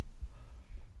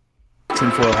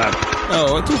tinfoil hat.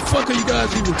 Oh, what the fuck are you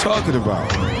guys even talking about?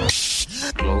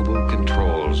 Global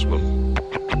controls will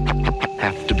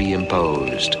have to be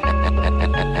imposed,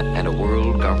 and a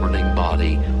world governing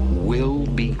body will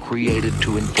be created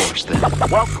to enforce them.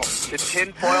 Welcome to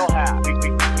Tinfoil Hat.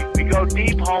 We go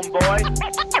deep, homeboy.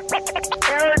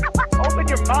 Aaron, open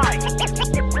your mind.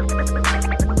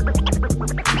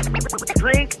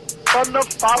 Drink from the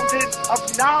fountain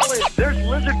of knowledge. There's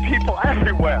lizard people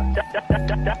everywhere.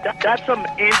 That's some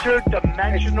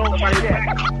interdimensional shit.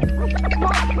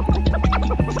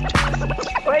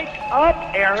 Wake up,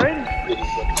 Aaron.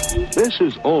 This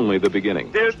is only the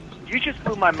beginning. Dude, you just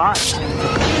blew my mind.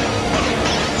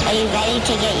 Are you ready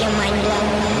to get your mind blown?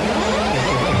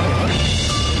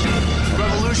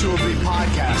 Revolution will be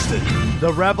podcasted.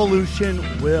 The revolution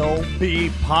will be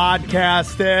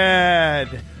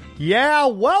podcasted. Yeah,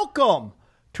 welcome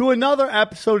to another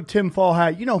episode of Tinfoil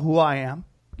Hat. You know who I am.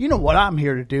 You know what I'm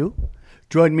here to do.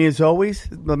 Join me as always,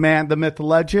 the man, the myth, the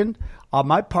legend,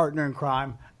 my partner in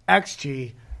crime,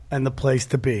 XG, and the place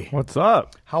to be. What's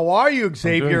up? How are you,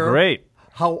 Xavier? I'm doing great.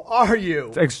 How are you?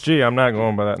 It's XG. I'm not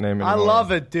going by that name anymore. I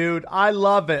love it, dude. I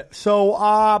love it.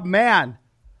 So, man,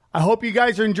 I hope you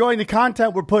guys are enjoying the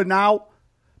content we're putting out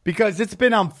because it's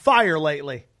been on fire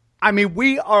lately. I mean,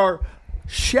 we are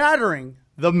shattering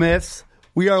the myths.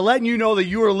 We are letting you know that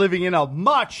you are living in a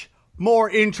much more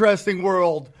interesting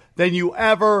world than you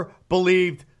ever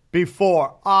believed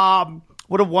before.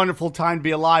 What a wonderful time to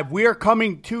be alive. We are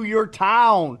coming to your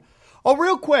town. Oh,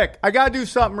 real quick. I got to do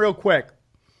something real quick.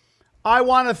 I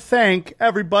want to thank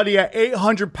everybody at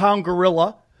 800 Pound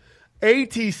Gorilla,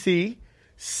 ATC,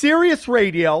 Sirius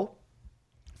Radio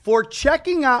for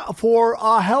checking out, for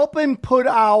helping put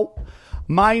out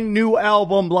my new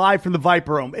album, Live from the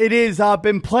Viper Room. It is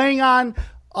been playing on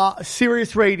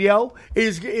Sirius Radio.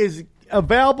 It is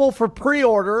available for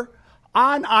pre-order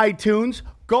on iTunes.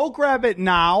 Go grab it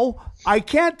now. I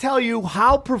can't tell you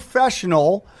how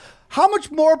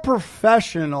much more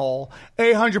professional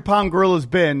 800 Pound Gorilla's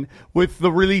been with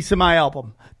the release of my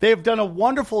album. They have done a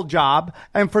wonderful job,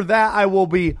 and for that I will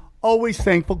be always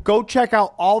thankful. Go check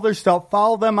out all their stuff.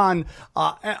 Follow them on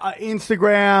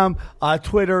Instagram,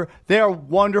 Twitter. They are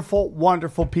wonderful,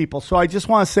 wonderful people. So I just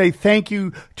want to say thank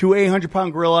you to 800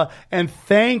 Pound Gorilla, and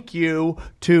thank you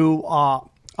to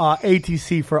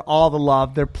ATC for all the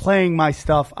love. They're playing my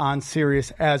stuff on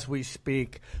Sirius as we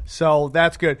speak. So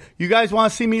that's good. You guys want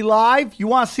to see me live? You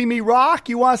want to see me rock?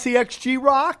 You want to see XG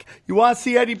rock? You want to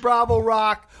see Eddie Bravo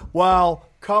rock? Well,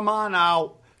 come on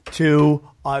out to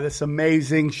this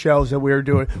amazing shows that we're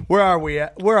doing. Where are we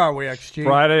at? Where are we, XG?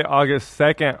 Friday, August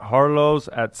 2nd, Harlow's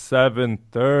at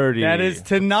 7:30. That is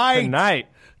tonight.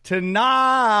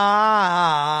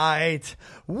 Tonight,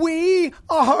 we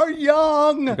are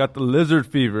young. We got the lizard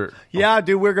fever. Yeah,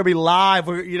 dude, we're gonna be live.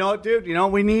 You know what, dude? You know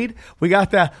what we need? We got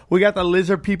the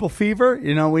lizard people fever.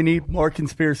 You know, we need more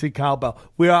conspiracy cowbell.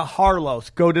 We are at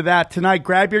Harlow's. Go to that tonight.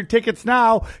 Grab your tickets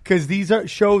now because these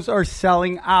shows are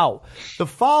selling out. The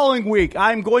following week,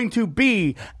 I'm going to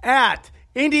be at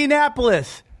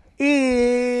Indianapolis.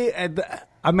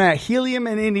 I'm at Helium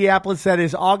in Indianapolis. That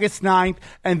is August 9th.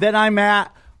 And then I'm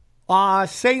at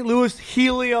St. Louis,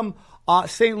 Helium,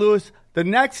 St. Louis, the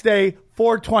next day,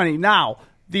 420. Now,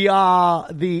 the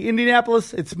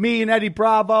Indianapolis, it's me and Eddie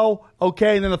Bravo,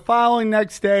 okay? And then the following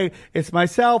next day, it's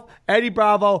myself, Eddie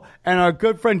Bravo, and our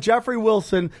good friend Jeffrey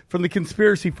Wilson from the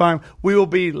Conspiracy Farm. We will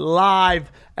be live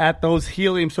at those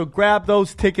Helium, so grab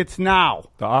those tickets now.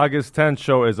 The August 10th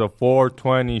show is a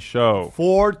 420 show.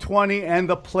 420 and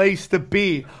the place to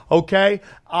be, okay?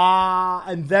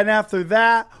 And then after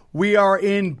that, we are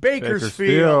in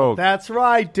Bakersfield. That's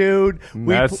right, dude.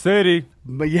 Meth City.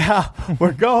 But yeah,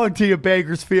 we're going to you,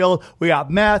 Bakersfield. We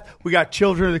got meth. We got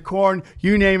Children of the Corn.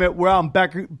 You name it. We're out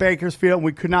in Bakersfield.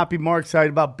 We could not be more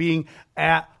excited about being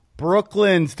at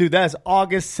Brooklyn's. Dude, that's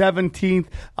August 17th.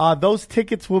 Those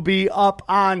tickets will be up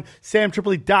on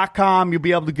samtripoli.com. You'll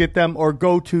be able to get them or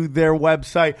go to their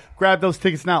website. Grab those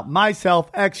tickets now.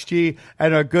 Myself, XG,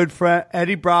 and our good friend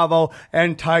Eddie Bravo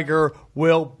and Tiger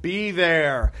will be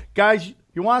there. Guys,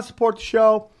 you want to support the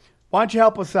show? Why don't you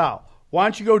help us out? Why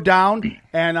don't you go down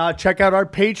and check out our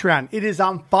Patreon? It is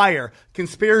on fire.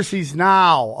 Conspiracies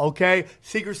Now, okay?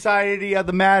 Secret Society of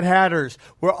the Mad Hatters.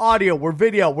 We're audio, we're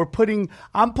video.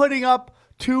 I'm putting up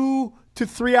 2 to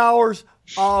 3 hours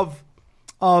of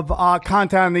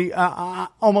content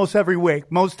almost every week.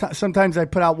 Sometimes I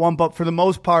put out one, but for the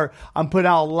most part, I'm putting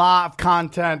out a lot of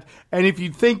content. And if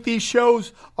you think these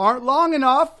shows aren't long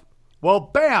enough, well,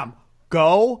 bam,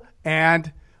 go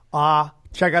and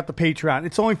check out the Patreon.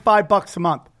 It's only $5 a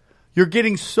month. You're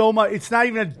getting so much. It's not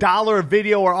even $1 a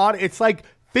video or audio. It's like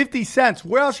 50 cents.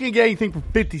 Where else can you get anything for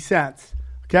 50 cents?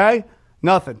 Okay?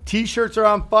 Nothing. T-shirts are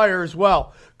on fire as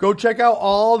well. Go check out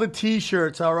all the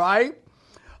T-shirts, all right?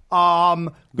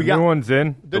 The new one's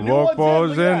in. The new Woke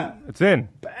one's in. Boys Look at in. that. It's in.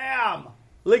 Bam!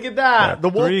 Look at that. The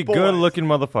Woke Three Boys. good-looking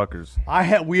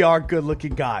motherfuckers. We are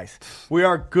good-looking guys. We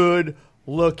are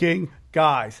good-looking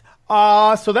guys.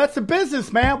 So that's the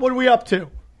business, man. What are we up to?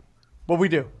 What we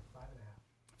do?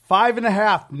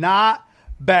 5.5. Not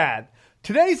bad.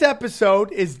 Today's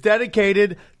episode is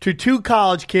dedicated to 2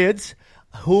 college kids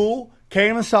who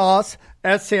came and saw us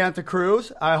at Santa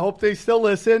Cruz. I hope they still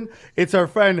listen. It's our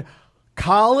friend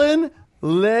Colin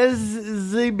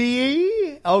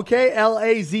Lazenby, okay,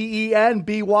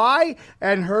 Lazenby,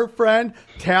 and her friend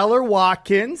Taylor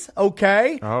Watkins,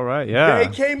 okay? All right, yeah. They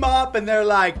came up and they're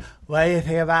like, what do you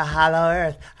think about Hollow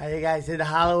Earth? Are you guys into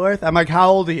Hollow Earth? I'm like, how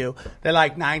old are you? They're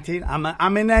like 19.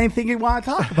 I'm in anything you want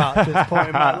to talk about at this point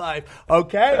in my life,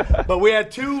 okay? But we had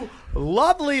 2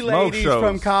 lovely ladies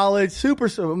from college,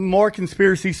 more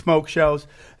conspiracy smoke shows.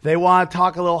 They want to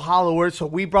talk a little Hollow Earth, so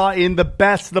we brought in the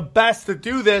best to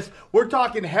do this. We're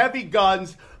talking heavy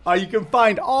guns. You can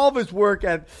find all of his work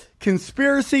at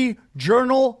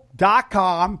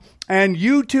conspiracyjournal.com and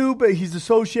YouTube. He's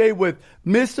associated with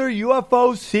Mr.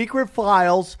 UFO Secret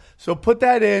Files, so put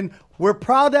that in. We're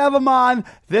proud to have him on.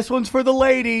 This one's for the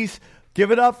ladies.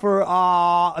 Give it up for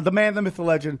the man, the myth, the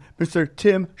legend, Mr.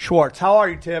 Tim Schwartz. How are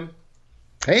you, Tim?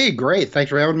 Hey, great.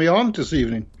 Thanks for having me on this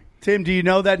evening. Tim, do you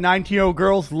know that 19-year-old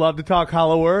girls love to talk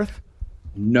Hollow Earth?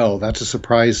 No, that's a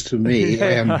surprise to me.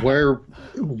 And where are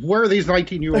these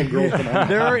 19-year-old girls from?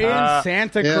 They're in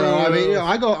Santa Cruz. I mean,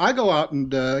 I go out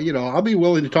and I'll be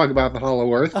willing to talk about the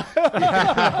Hollow Earth.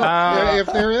 If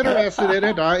they're interested in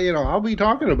it, I'll be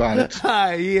talking about it.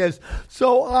 He is.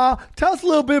 So, tell us a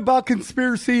little bit about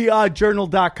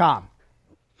conspiracyjournal.com.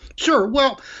 Sure.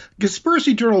 Well,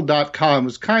 conspiracyjournal.com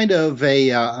is kind of a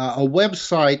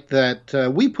website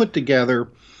that we put together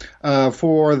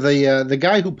for the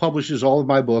guy who publishes all of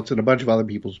my books and a bunch of other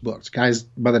people's books, guys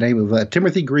by the name of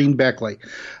Timothy Green Beckley.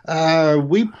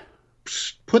 We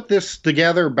put this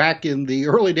together back in the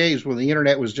early days when the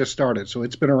internet was just started, so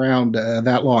it's been around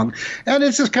that long. And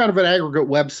it's just kind of an aggregate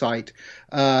website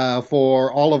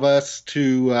for all of us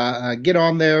to get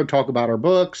on there, talk about our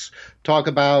books, talk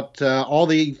about all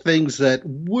the things that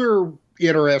we're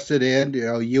interested in,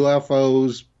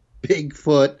 UFOs,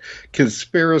 Bigfoot,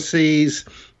 conspiracies,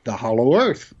 the Hollow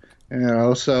Earth.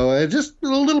 So just a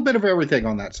little bit of everything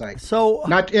on that site. So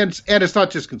and it's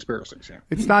not just conspiracies. Yeah.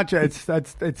 It's not just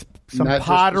it's some Not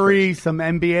pottery, some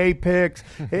NBA picks,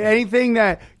 anything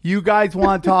that you guys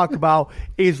want to talk about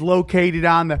is located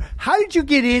on there. How did you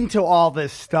get into all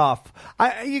this stuff?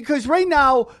 Because right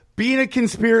now, being a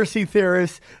conspiracy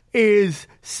theorist is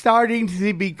starting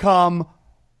to become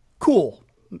cool.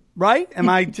 Right? Am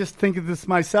I just thinking this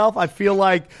myself? I feel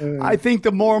like I think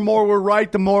the more and more we're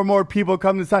right, the more and more people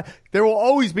come to the side. There will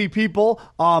always be people,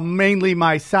 mainly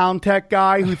my sound tech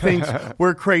guy who thinks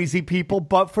we're crazy people.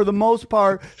 But for the most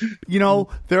part,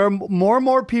 there are more and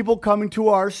more people coming to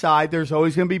our side. There's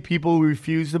always going to be people who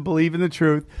refuse to believe in the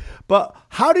truth. But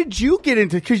how did you get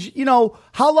into it? Because,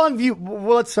 how long have you,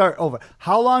 let's start over.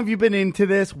 How long have you been into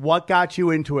this? What got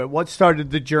you into it? What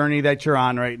started the journey that you're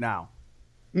on right now?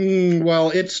 Well,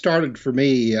 it started for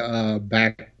me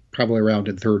back probably around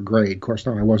in 3rd grade. Of course,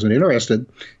 I wasn't interested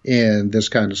in this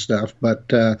kind of stuff,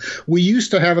 but we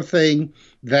used to have a thing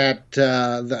that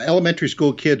the elementary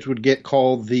school kids would get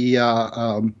called the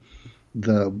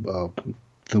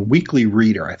Weekly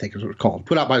Reader, I think is what it was called,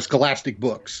 put out by Scholastic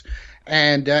Books.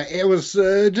 And it was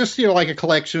just, like a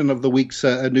collection of the week's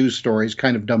news stories,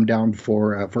 kind of dumbed down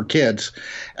for kids.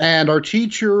 And our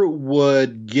teacher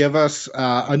would give us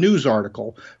a news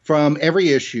article from every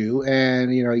issue,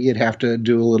 and, you'd have to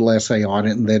do a little essay on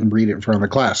it and then read it in front of the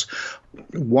class.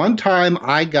 One time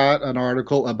I got an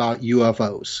article about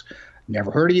UFOs.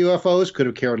 Never heard of UFOs, could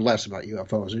have cared less about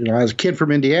UFOs. As a kid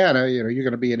from Indiana, you're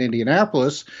going to be in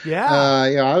Indianapolis. Yeah.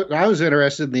 I was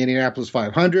interested in the Indianapolis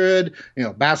 500,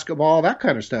 basketball, that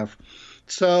kind of stuff.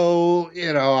 So,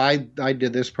 I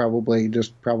did this probably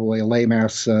a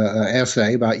lame-ass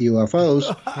essay about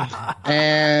UFOs.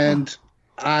 And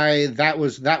that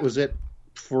was it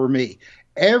for me.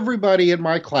 Everybody in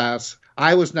my class,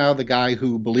 I was now the guy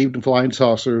who believed in flying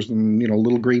saucers and,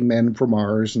 little green men from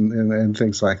Mars and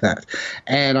things like that.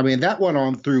 And, that went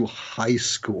on through high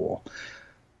school.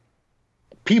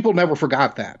 People never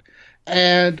forgot that.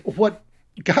 And what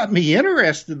got me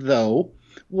interested, though,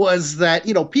 was that,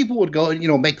 people would go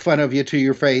and, make fun of you to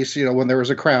your face, when there was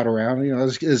a crowd around,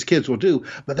 as kids will do.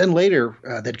 But then later,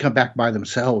 they'd come back by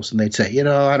themselves and they'd say,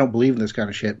 I don't believe in this kind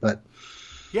of shit, but...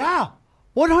 Yeah.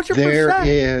 100%. There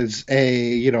is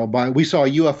we saw a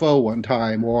UFO one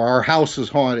time, or our house is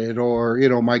haunted, or,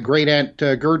 my great aunt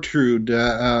Gertrude,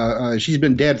 she's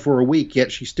been dead for a week,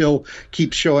 yet she still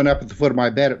keeps showing up at the foot of my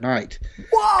bed at night.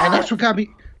 What? And that's what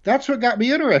got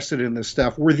me interested in this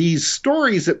stuff, were these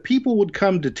stories that people would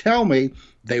come to tell me.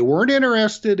 They weren't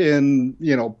interested in,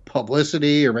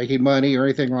 publicity or making money or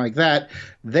anything like that.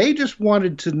 They just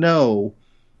wanted to know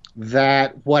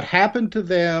that what happened to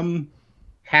them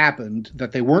happened,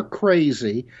 that they weren't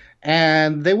crazy,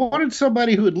 and they wanted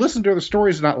somebody who would listen to the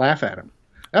stories and not laugh at them.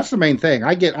 That's the main thing.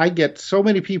 I get so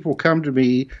many people come to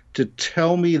me to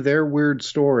tell me their weird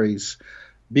stories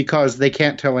because they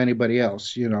can't tell anybody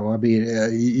else. You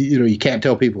can't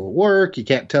tell people at work. You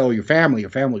can't tell your family. Your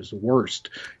family's the worst.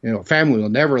 Family will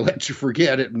never let you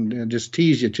forget it and just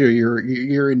tease you till you're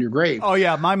in your grave. Oh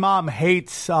yeah, my mom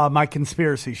hates my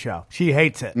conspiracy show. She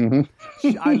hates it.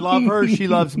 Mm-hmm. I love her. She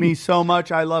loves me so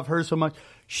much. I love her so much.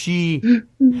 She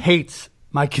hates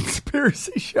my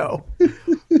conspiracy show.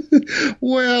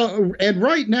 Well, and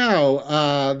right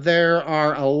now, there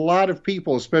are a lot of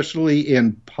people, especially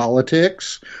in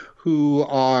politics, who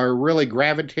are really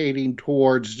gravitating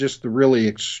towards just the really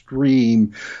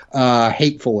extreme,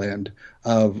 hateful end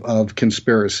of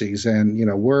conspiracies. And,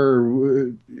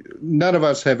 none of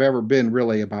us have ever been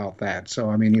really about that. So,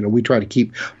 we try to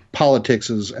keep politics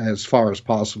as far as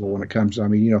possible when it comes.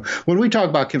 When we talk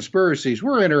about conspiracies,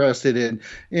 we're interested in,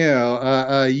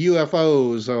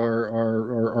 UFOs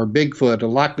or Bigfoot, a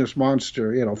Loch Ness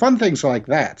monster, fun things like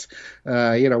that.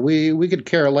 We could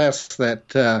care less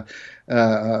that,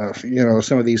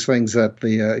 some of these things that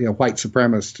the white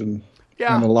supremacists and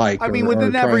the like.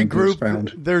 Within every group,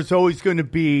 there's always going to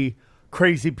be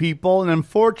crazy people. And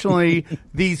unfortunately,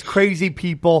 these crazy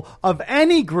people of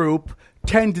any group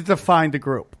tend to define the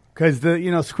group. Because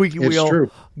the squeaky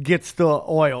wheel gets the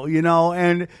oil,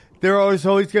 and there is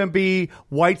always going to be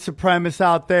white supremacists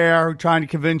out there who are trying to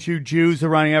convince you Jews are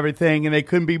running everything, and they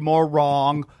couldn't be more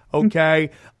wrong.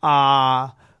 Okay,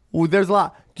 there's a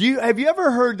lot. Have you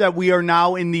ever heard that we are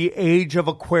now in the age of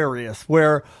Aquarius,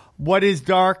 where what is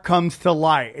dark comes to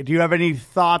light? Do you have any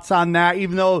thoughts on that?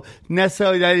 Even though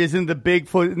necessarily that isn't the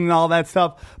Bigfoot and all that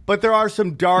stuff, but there are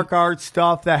some dark art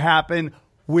stuff that happen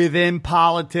within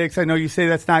politics. I know you say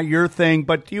that's not your thing,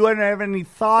 but do you have any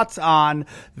thoughts on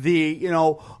the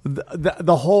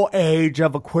whole age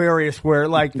of Aquarius, where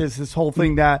like this whole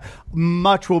thing that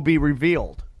much will be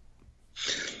revealed?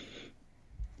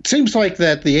 It seems like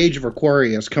that the age of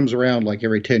Aquarius comes around like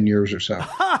every 10 years or so.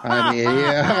 When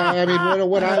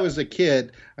I was a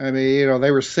kid, they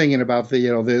were singing about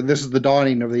this is the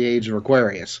dawning of the age of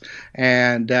Aquarius,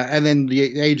 and then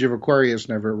the age of Aquarius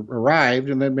never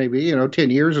arrived, and then maybe 10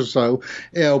 years or so,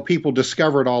 people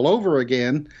discover it all over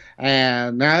again,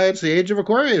 and now it's the age of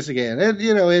Aquarius again. And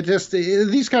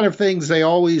these kind of things, they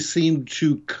always seem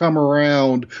to come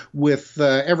around with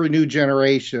every new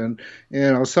generation.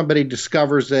 Somebody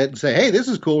discovers it and say, hey, this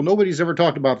is cool. Nobody's ever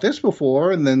talked about this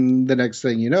before. And then the next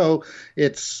thing you know,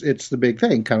 it's the big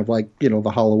thing, kind of like,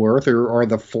 the hollow earth or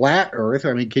the flat earth.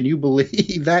 Can you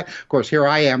believe that? Of course, here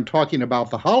I am talking about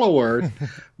the hollow earth,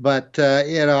 but,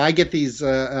 I get these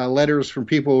letters from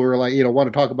people who are like,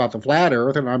 want to talk about the flat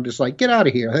earth. And I'm just like, get out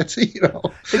of here. That's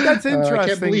interesting. I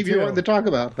can't believe you wanted to talk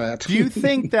about that. Do you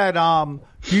think that,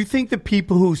 do you think the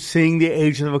people who sing the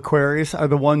age of Aquarius are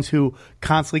the ones who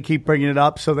constantly keep bringing it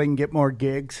up so they can get more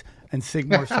gigs and sing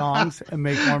more songs and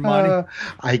make more money?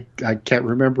 I can't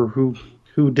remember who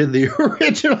did the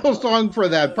original song for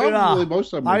that. Probably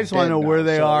most of them. I just want to know where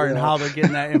they are and how they're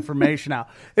getting that information out.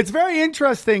 It's very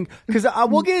interesting because I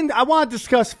want to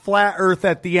discuss flat Earth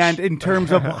at the end in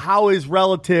terms of how is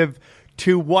relative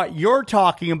to what you're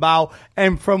talking about.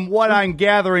 And from what I'm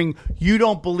gathering, you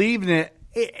don't believe in it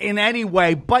in any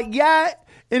way, but yet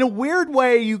in a weird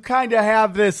way, you kind of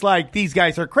have this, like, these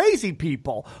guys are crazy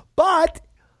people. But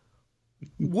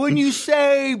when you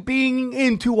say being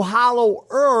into hollow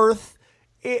earth,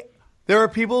 there are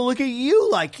people who look at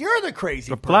you like you're the crazy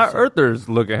person. Flat earthers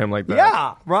look at him like that.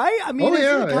 Yeah, right?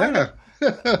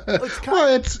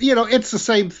 It's the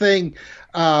same thing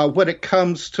when it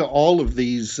comes to all of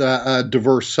these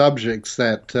diverse subjects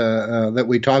that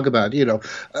we talk about.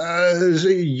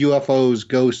 UFOs,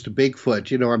 ghosts,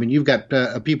 Bigfoot. You've got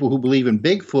people who believe in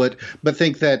Bigfoot but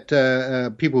think that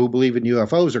people who believe in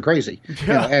UFOs are crazy,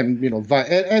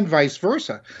 and vice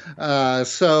versa.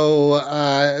 So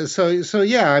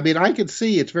I could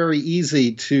see it's very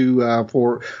easy to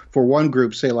for one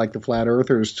group, say like the flat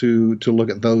earthers, to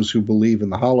look at those who believe in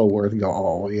the hollow earth and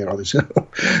go,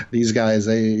 these guys,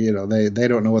 they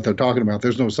don't know what they're talking about.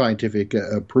 There's no scientific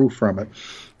proof from it.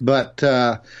 But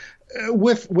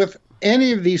with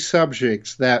any of these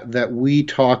subjects that we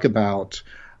talk about,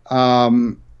 at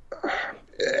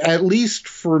least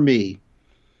for me,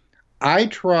 I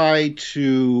try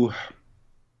to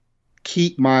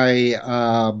keep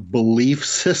my belief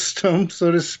system,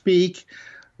 so to speak,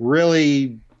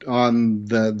 really on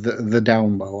the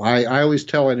down low. I always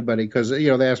tell anybody, because they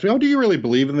ask me, "Oh, do you really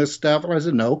believe in this stuff?" And I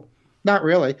said, "No, not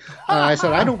really." I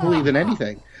said, "I don't believe in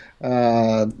anything."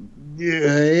 Because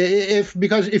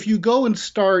if you go and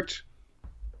start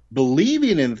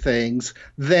believing in things,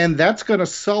 then that's going to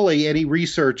sully any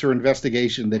research or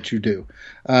investigation that you do.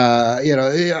 I'll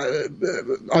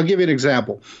give you an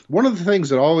example. One of the things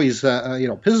that always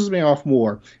pisses me off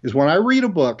more is when I read a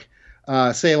book,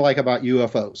 say like about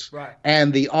UFOs, right,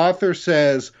 and the author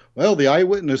says, "Well, the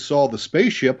eyewitness saw the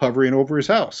spaceship hovering over his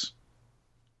house."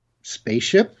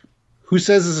 Spaceship? Who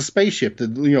says it's a spaceship? The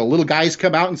little guys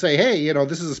come out and say, "Hey,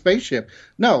 this is a spaceship."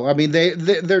 No, I mean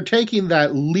they're taking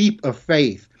that leap of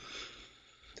faith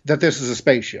that this is a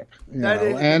spaceship,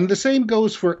 and the same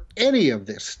goes for any of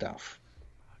this stuff.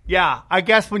 Yeah, I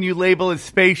guess when you label it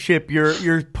spaceship,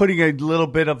 you're putting a little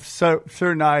bit of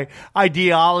certain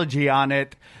ideology on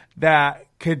it that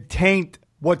could taint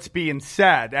what's being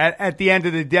said. At the end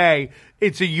of the day,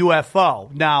 it's a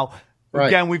UFO. Now, right.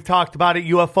 Again, we've talked about it.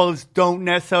 UFOs don't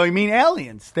necessarily mean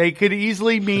aliens. They could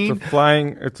easily mean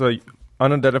it's a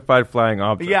unidentified flying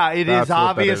object. Yeah, it is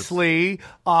obviously.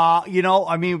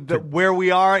 Where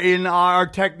we are in our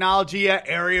technology at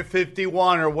Area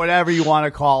 51 or whatever you want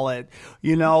to call it.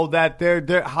 That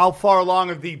they're how far along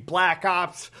of the black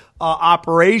ops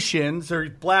operations or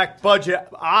black budget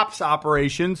ops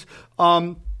operations.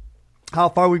 How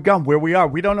far we've gone, where we are.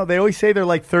 We don't know. They always say they're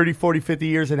like 30, 40, 50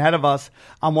 years ahead of us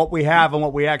on what we have and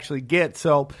what we actually get.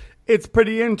 So it's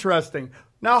pretty interesting.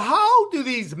 Now, how do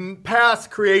these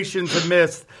past creations and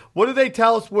myths, what do they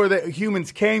tell us where the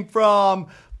humans came from?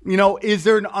 Is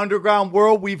there an underground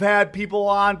world? We've had people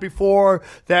on before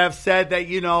that have said that,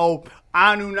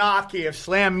 Anunnaki have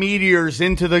slammed meteors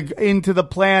into the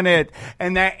planet,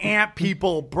 and that ant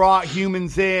people brought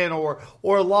humans in, or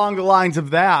along the lines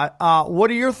of that. What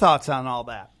are your thoughts on all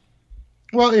that?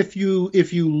 Well, if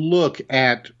you look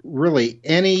at really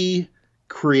any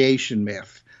creation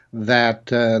myth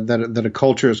that a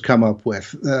culture has come up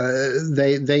with,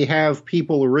 they have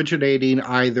people originating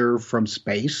either from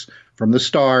space, from the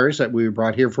stars, that we were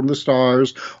brought here from the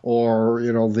stars, or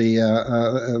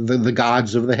the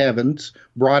gods of the heavens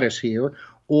brought us here,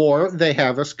 or they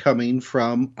have us coming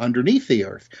from underneath the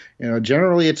earth.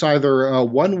 Generally it's either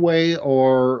one way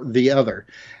or the other.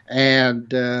 And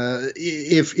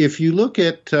if you look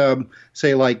at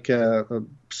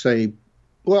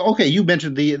well, okay, you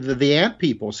mentioned the ant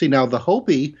people. See, now the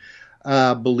Hopi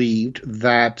believed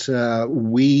that the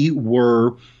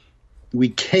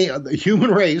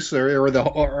human race, or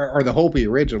the Hopi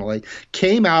originally,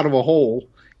 came out of a hole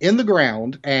in the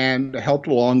ground and helped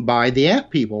along by the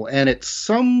ant people. And at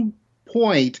some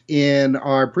point in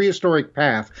our prehistoric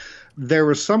path, there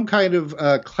was some kind of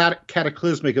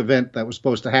cataclysmic event that was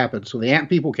supposed to happen. So the ant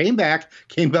people came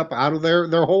up out of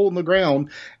their hole in the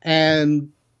ground,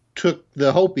 and took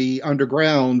the Hopi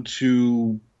underground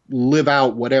to live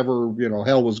out whatever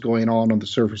hell was going on the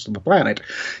surface of the planet.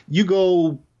 You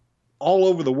go all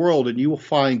over the world and you will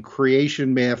find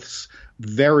creation myths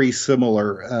very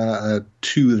similar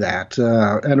to that.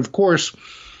 And of course,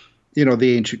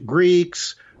 the ancient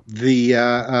Greeks, the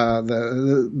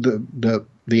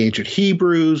ancient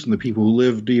Hebrews, and the people who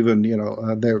lived even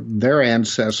their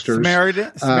ancestors.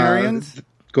 Sumerians.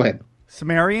 Go ahead.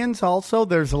 Sumerians also.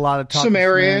 There's a lot of talk.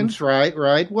 Sumerians, right.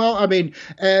 Well, I mean,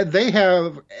 they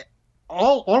have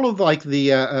all of like the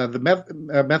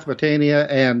Mesopotamia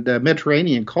and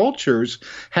Mediterranean cultures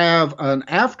have an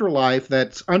afterlife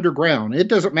that's underground. It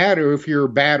doesn't matter if you're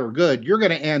bad or good; you're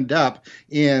going to end up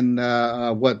in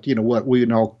what we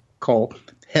now call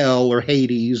hell or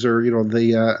Hades, or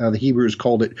the Hebrews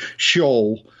called it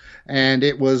Sheol. And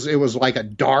it was like a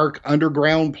dark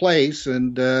underground place,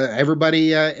 and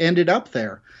everybody ended up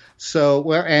there. So,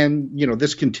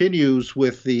 this continues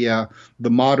with the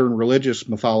modern religious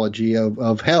mythology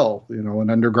of hell, an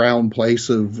underground place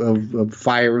of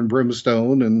fire and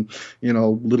brimstone, and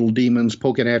little demons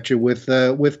poking at you with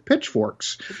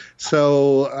pitchforks.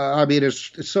 So,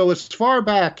 it's as far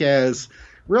back as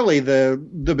really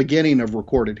the beginning of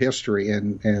recorded history,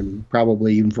 and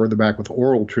probably even further back with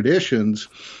oral traditions.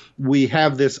 We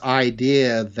have this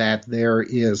idea that there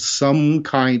is some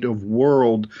kind of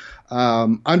world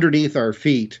underneath our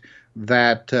feet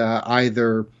that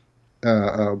either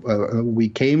we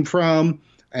came from,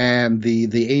 and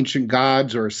the ancient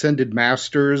gods or ascended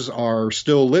masters are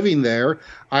still living there,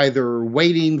 either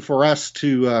waiting for us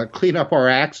to clean up our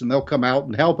acts and they'll come out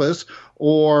and help us,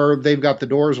 or they've got the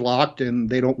doors locked and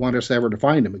they don't want us ever to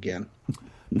find them again.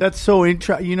 That's so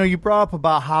interesting. You know, you brought up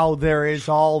about how there is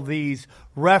all these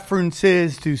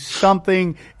references to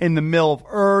something in the middle of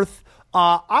earth.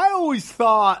 I always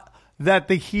thought that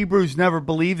the Hebrews never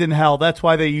believed in hell. That's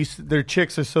why their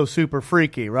chicks are so super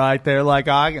freaky, right? They're like,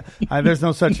 there's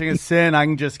no such thing as sin. I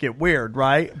can just get weird,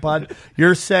 right? But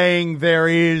you're saying there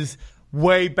is,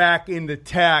 way back in the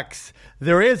text,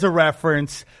 there is a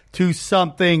reference to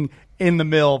something in the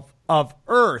middle of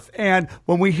earth. And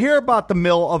when we hear about the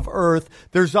middle of earth,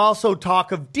 there's also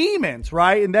talk of demons,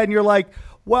 right? And then you're like,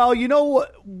 well, you know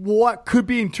what could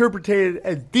be interpreted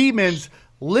as demons?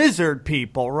 Lizard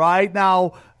people, right?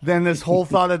 Now, then this whole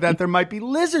thought of that there might be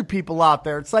lizard people out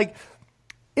there. It's like,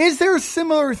 is there a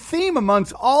similar theme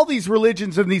amongst all these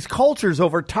religions and these cultures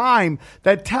over time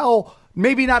that tell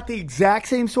maybe not the exact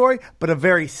same story, but a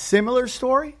very similar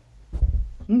story?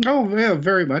 Oh, yeah,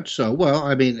 very much so. Well,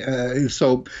 I mean,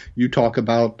 so you talk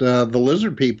about the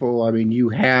lizard people. I mean, you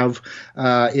have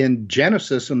in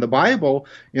Genesis in the Bible,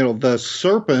 you know, the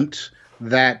serpent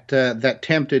that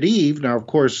tempted Eve. Now, of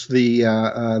course,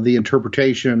 the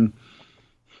interpretation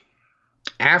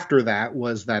after that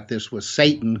was that this was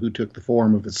Satan who took the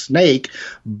form of a snake.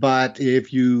 But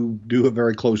if you do a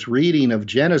very close reading of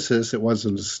Genesis, it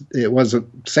wasn't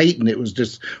Satan. It was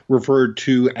just referred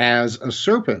to as a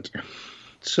serpent.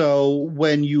 So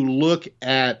when you look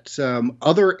at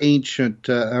other ancient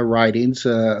writings,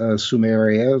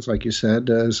 Sumeria, like you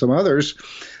said, some others,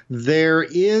 there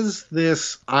is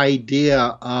this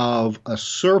idea of a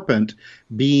serpent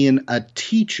being a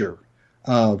teacher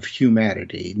of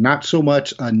humanity, not so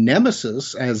much a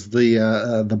nemesis as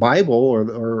the Bible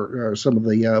or some of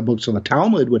the books of the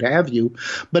Talmud would have you,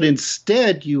 but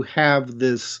instead you have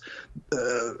this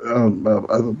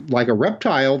like a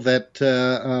reptile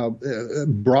that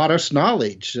brought us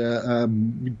knowledge,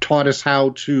 taught us how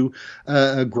to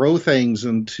grow things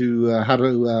and to how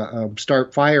to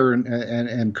start fire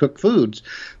and cook foods.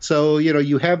 So, you know,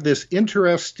 you have this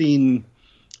interesting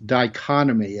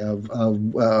dichotomy of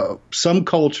some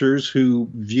cultures who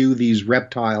view these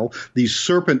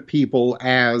serpent people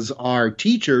as our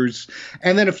teachers,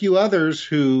 and then a few others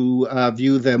who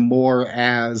view them more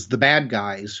as the bad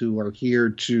guys who are here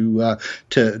to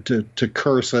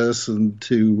curse us and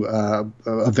to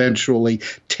eventually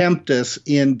tempt us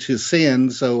into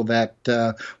sin, so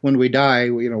that when we die,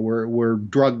 you know, we're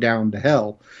drugged down to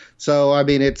hell. So, I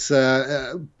mean, it's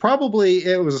probably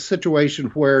it was a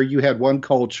situation where you had one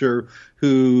culture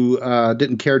who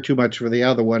didn't care too much for the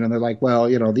other one, and they're like, well,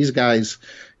 you know, these guys,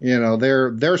 you know,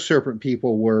 their serpent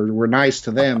people were nice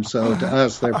to them, so to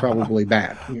us they're probably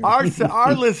bad. You know?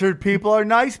 Our lizard people are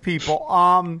nice people.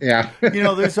 Yeah. You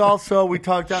know, there's also, we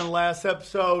talked on the last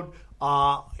episode,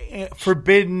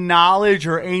 forbidden knowledge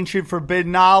or ancient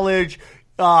forbidden knowledge.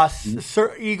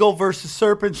 Eagle versus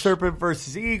serpent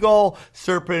versus eagle.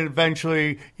 Serpent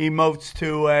eventually evolves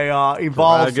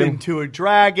into a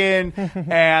dragon,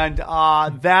 and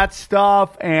that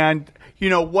stuff. And you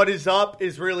know, what is up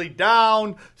is really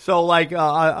down. So, like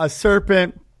a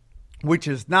serpent, which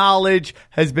is knowledge,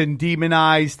 has been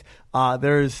demonized.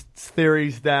 There's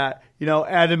theories that, you know,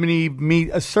 Adam and Eve meet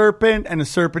a serpent, and the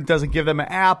serpent doesn't give them an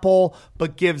apple,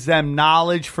 but gives them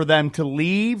knowledge for them to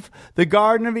leave the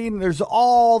Garden of Eden. There's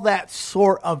all that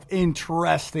sort of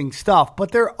interesting stuff.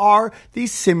 But there are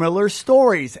these similar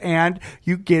stories, and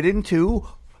you get into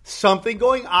something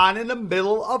going on in the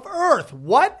middle of Earth.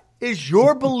 What is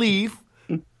your belief?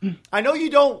 I know you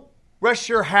don't rest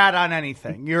your hat on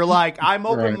anything. You're like, I'm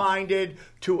open-minded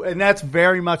to, and that's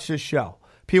very much this show.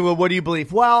 People, what do you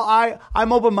believe? Well,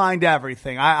 I'm open-minded to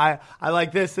everything. I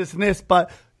like this, and this,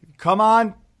 but come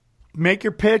on, make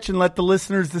your pitch and let the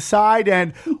listeners decide.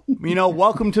 And, you know,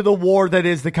 welcome to the war that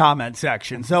is the comment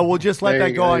section. So we'll just let that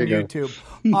go on YouTube.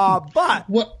 But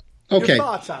your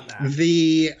thoughts on that?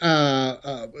 The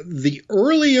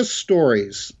earliest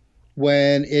stories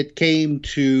when it came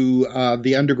to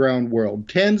the underground world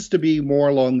tends to be more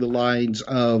along the lines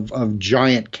of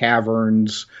giant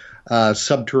caverns,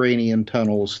 subterranean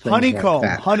tunnels, things honeycomb. like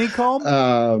that.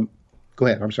 Honeycomb? Go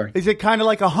ahead. I'm sorry. Is it kind of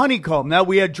like a honeycomb? Now,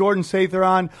 we had Jordan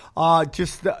Sather on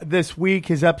just this week.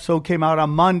 His episode came out on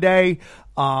Monday.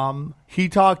 He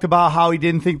talked about how he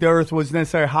didn't think the earth was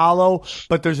necessarily hollow,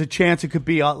 but there's a chance it could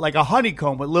be like a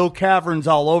honeycomb with little caverns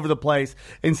all over the place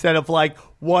instead of like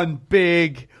one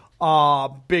big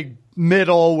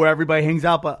middle where everybody hangs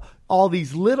out. But all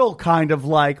these little kind of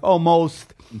like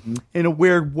almost in a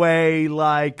weird way,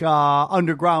 like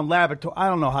underground laboratory. I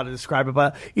don't know how to describe it,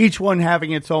 but each one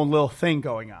having its own little thing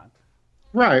going on.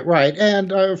 Right.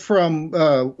 And from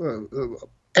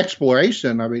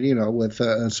exploration, I mean, with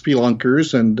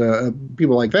spelunkers and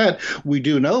people like that, we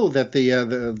do know that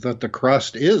the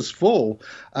crust is full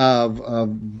of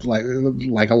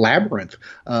like a labyrinth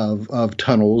of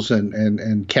tunnels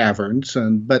and caverns,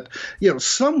 but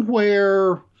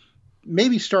somewhere.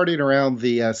 Maybe starting around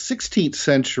the 16th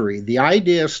century, the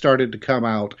idea started to come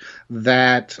out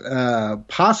that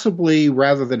possibly,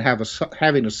 rather than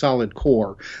having a solid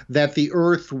core, that the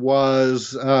Earth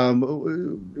was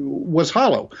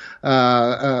hollow.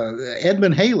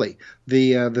 Edmund Halley,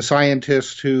 the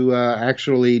scientist who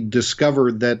actually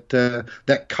discovered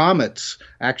that comets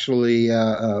actually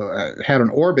had an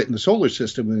orbit in the solar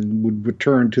system and would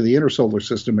return to the inner solar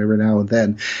system every now and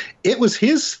then. It was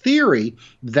his theory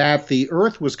that the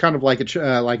Earth was kind of like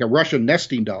a Russian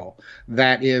nesting doll.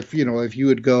 That if you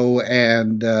would go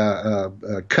and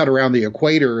cut around the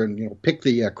equator and pick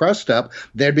the crust up,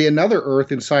 there'd be another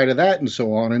Earth inside of that, and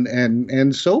so on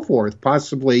and so forth.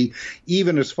 Possibly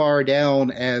even as far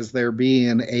down as there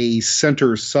being a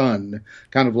center sun,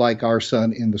 kind of like our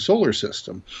sun in the solar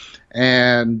system.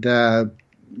 And other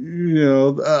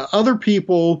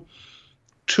people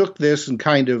took this and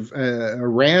kind of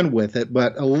ran with it,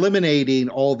 but eliminating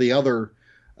all the other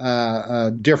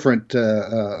different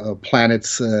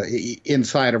planets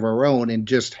inside of our own, and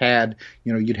just had,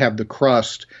 you'd have the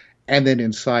crust, and then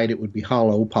inside it would be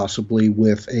hollow, possibly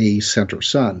with a center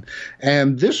sun.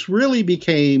 And this really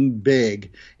became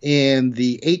big in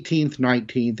the 18th,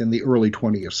 19th, and the early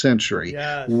 20th century.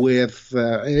 Yes. With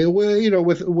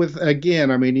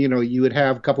again, I mean, you would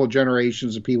have a couple of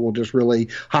generations of people just really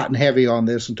hot and heavy on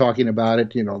this and talking about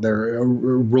it. Their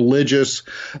religious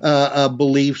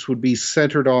beliefs would be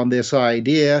centered on this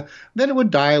idea. Then it would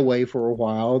die away for a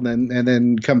while, and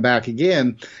then come back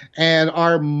again. And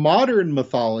our modern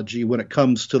mythology, when it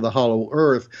comes to the hollow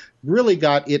Earth, really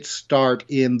got its start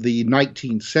in the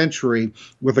 19th century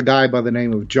with a guy by the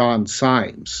name of John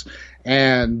Symes.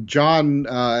 And John,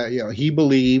 he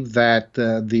believed that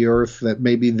the Earth, that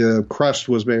maybe the crust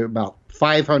was maybe about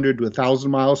 500 to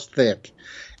 1,000 miles thick,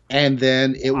 and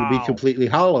then it would be completely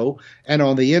hollow. And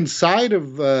on the inside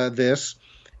of this,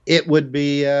 it would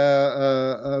be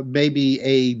maybe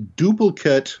a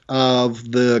duplicate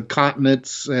of the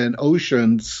continents and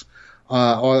oceans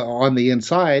on the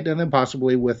inside, and then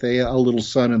possibly with a little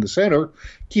sun in the center,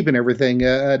 keeping everything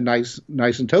nice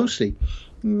and toasty.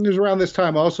 It was around this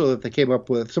time also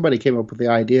that somebody came up with the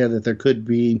idea that there could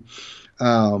be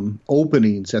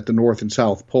openings at the North and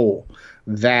South Pole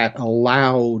that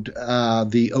allowed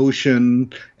the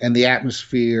ocean and the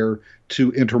atmosphere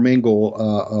to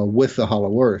intermingle with the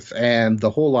hollow Earth. And the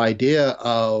whole idea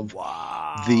of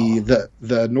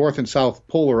the North and South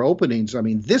polar openings, I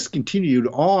mean, this continued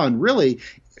on really.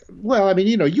 Well, I mean,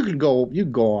 you can go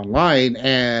online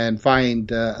and find,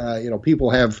 people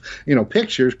have,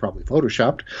 pictures, probably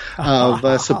photoshopped,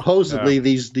 of supposedly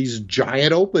these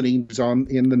giant openings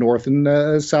in the North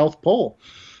and South Pole.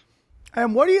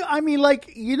 And what do you, I mean,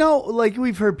 like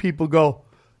we've heard people go,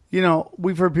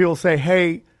 we've heard people say,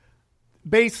 hey,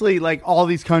 basically, like, all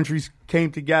these countries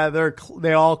came together.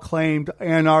 They all claimed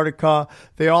Antarctica.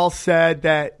 They all said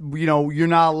that, you're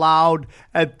not allowed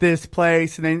at this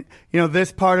place. And then,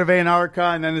 this part of Antarctica.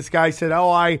 And then this guy said, oh,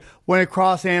 I went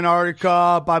across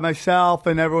Antarctica by myself.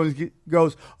 And everyone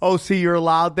goes, oh, see, you're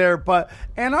allowed there. But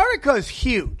Antarctica is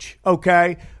huge,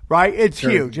 okay? Right? It's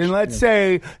huge. And let's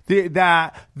say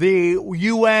that the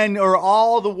UN or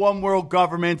all the one world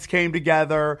governments came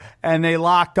together and they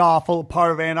locked off a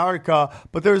part of Antarctica,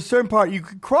 but there's a certain part you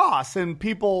could cross, and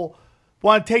people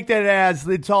want to take that as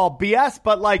it's all BS.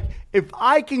 But like, if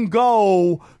I can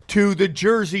go to the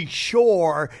Jersey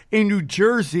Shore in New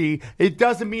Jersey, it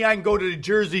doesn't mean I can go to the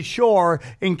Jersey Shore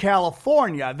in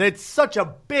California. That's such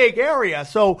a big area.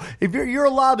 So if you're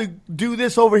allowed to do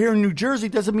this over here in New Jersey,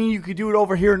 doesn't mean you could do it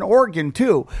over here in Oregon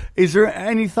too. Is there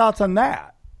any thoughts on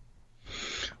that?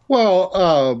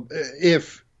 Well,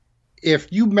 if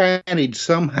you manage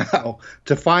somehow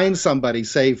to find somebody,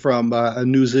 say from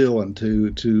New Zealand,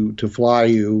 to fly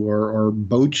you or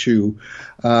boat you,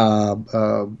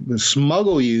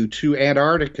 smuggle you to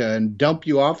Antarctica and dump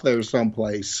you off there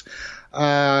someplace,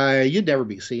 you'd never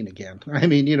be seen again. I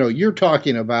mean, you're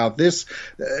talking about this.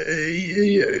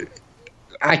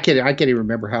 I can't even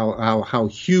remember how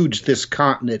huge this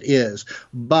continent is,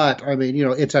 but I mean,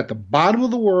 it's at the bottom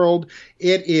of the world.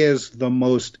 It is the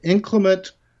most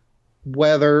inclement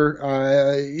weather,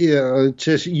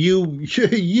 just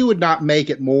you would not make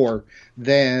it more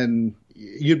than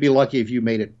you'd be lucky if you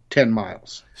made it 10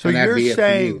 miles. So you're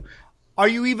saying, are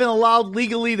you even allowed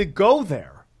legally to go there?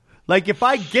 Like, if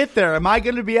I get there, am I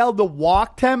going to be able to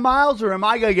walk 10 miles, or am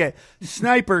I going to get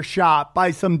sniper shot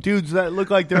by some dudes that look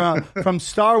like they're from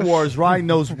Star Wars riding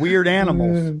those weird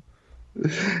animals?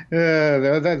 That'd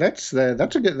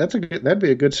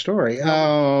be a good story.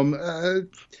 I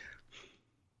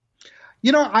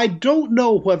don't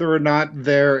know whether or not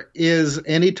there is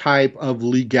any type of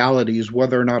legalities,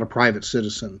 whether or not a private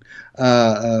citizen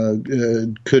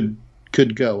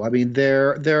could go. I mean,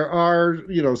 there are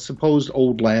supposed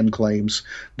old land claims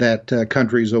that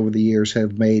countries over the years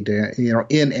have made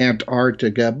in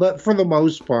Antarctica, but for the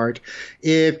most part,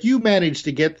 if you manage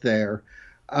to get there,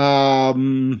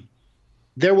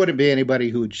 there wouldn't be anybody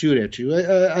who would shoot at you.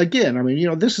 Again, I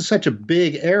mean, this is such a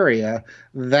big area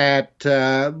that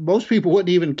most people wouldn't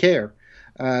even care.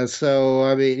 So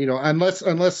I mean,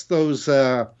 unless those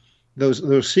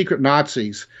secret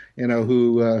Nazis,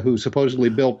 who supposedly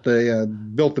built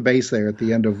the base there at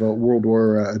the end of World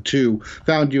War II,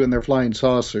 found you in their flying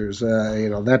saucers.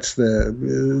 That's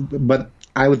but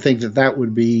I would think that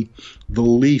would be the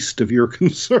least of your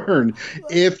concern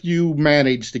if you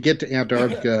manage to get to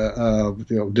Antarctica,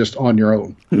 just on your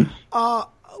own.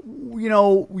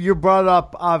 You brought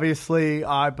up, obviously,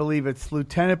 I believe it's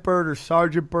Lieutenant Byrd or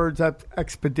Sergeant Byrd's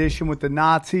expedition with the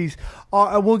Nazis.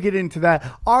 We'll get into that.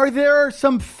 Are there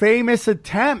some famous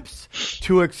attempts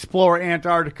to explore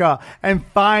Antarctica and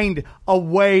find a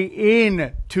way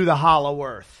in to the Hollow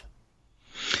Earth?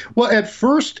 Well, at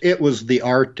first it was the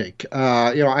Arctic.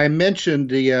 I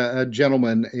mentioned a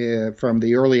gentleman from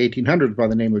the early 1800s by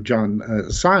the name of John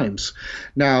Symes.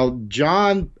 Now,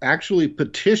 John actually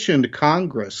petitioned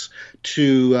Congress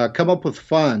to come up with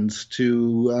funds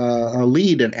to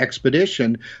lead an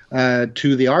expedition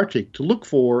to the Arctic to look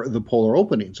for the polar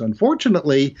openings.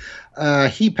 Unfortunately,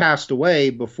 he passed away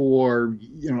before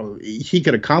he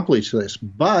could accomplish this.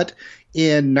 But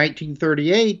in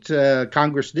 1938,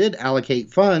 Congress did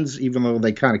allocate funds, even though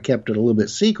they kind of kept it a little bit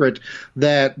secret,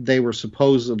 that they were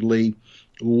supposedly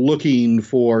looking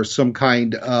for some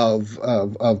kind of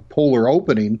polar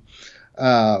opening.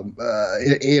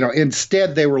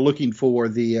 Instead, they were looking for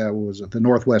the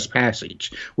Northwest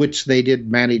Passage, which they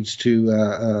did manage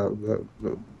to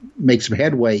make some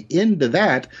headway into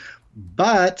that.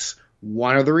 But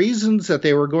one of the reasons that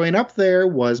they were going up there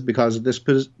was because of this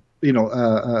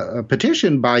a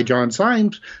petition by John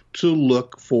Symes to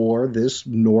look for this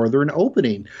northern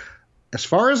opening. As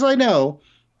far as I know,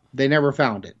 they never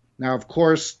found it. Now, of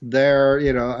course,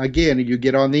 again, you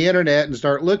get on the internet and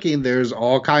start looking, there's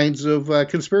all kinds of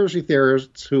conspiracy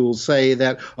theorists who will say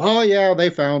that, oh, yeah,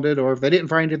 they found it, or if they didn't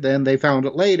find it then, they found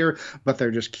it later, but they're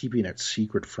just keeping it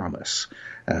secret from us.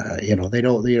 They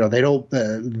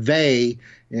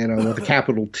with a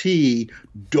capital T,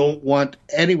 don't want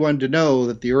anyone to know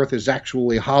that the Earth is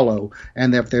actually hollow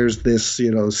and that there's this,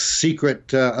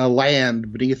 secret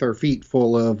land beneath our feet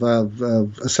full of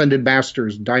ascended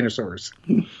masters, dinosaurs.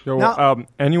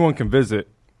 Anyone can visit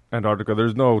Antarctica.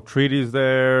 There's no treaties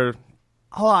there.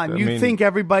 Hold on, think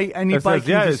anybody can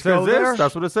just go there?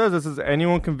 That's what it says. It says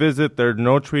anyone can visit. There are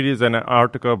no treaties in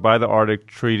Antarctica by the Arctic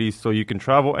Treaty, so you can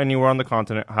travel anywhere on the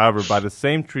continent. However, by the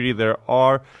same treaty, there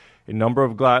are a number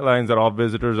of guidelines that all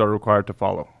visitors are required to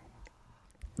follow.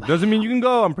 Doesn't mean you can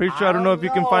go. I'm pretty sure. I don't know if you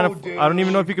can find I don't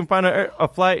even know if you can find a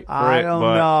flight for I don't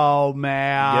know,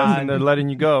 man. Yes, and they're letting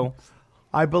you go.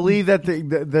 I believe that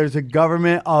there's a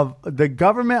government of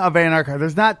Antarctica.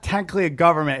 There's not technically a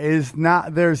government. It is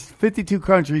not. There's 52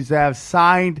 countries that have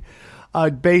signed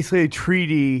basically a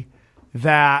treaty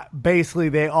that basically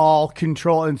they all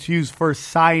control, and it's used for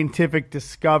scientific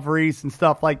discoveries and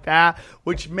stuff like that,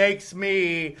 which makes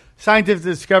me, scientific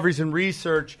discoveries and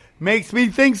research, makes me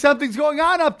think something's going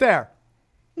on up there.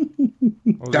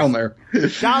 Down there.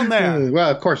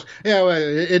 Well, of course. Yeah,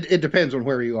 it depends on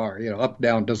where you are. Up,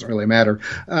 down doesn't really matter.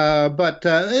 But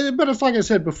it's like I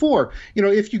said before.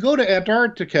 If you go to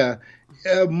Antarctica,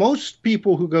 most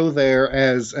people who go there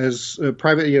as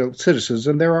private citizens,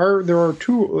 and there are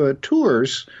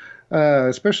tours,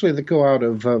 especially that go out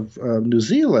of New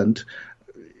Zealand.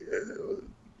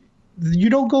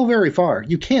 You don't go very far.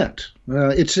 You can't.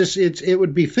 It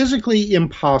would be physically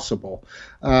impossible.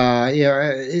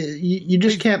 You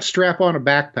just can't strap on a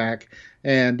backpack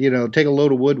and take a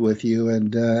load of wood with you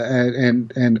and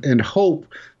hope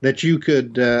that you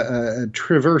could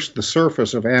traverse the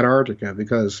surface of Antarctica,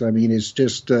 because it's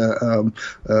just the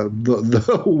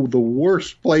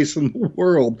worst place in the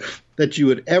world that you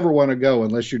would ever want to go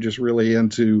unless you're just really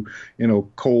into,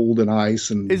 cold and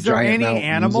ice and Is there giant any mountains.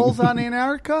 animals on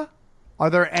Antarctica? Are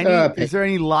there any? Is there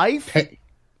any life?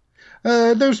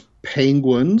 There's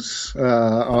penguins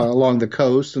along the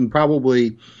coast, and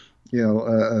probably,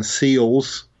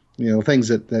 seals. Things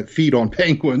that feed on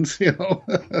penguins.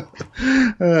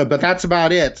 But that's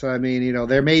about it. I mean,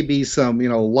 there may be some,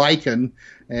 lichen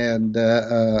and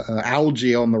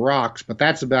algae on the rocks, but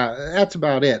that's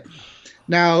about it.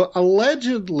 Now,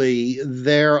 allegedly,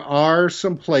 there are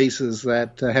some places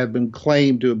that have been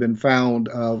claimed to have been found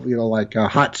of, like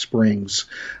hot springs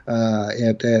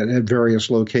at various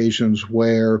locations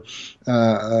where,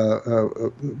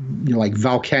 like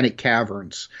volcanic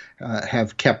caverns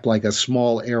have kept like a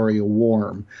small area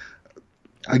warm.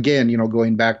 Again,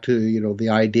 going back to, the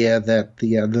idea that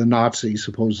the Nazis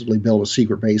supposedly built a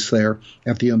secret base there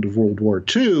at the end of World War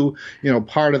II,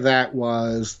 part of that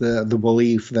was the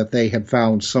belief that they had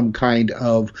found some kind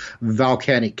of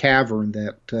volcanic cavern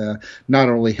that not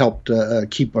only helped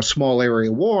keep a small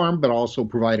area warm, but also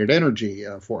provided energy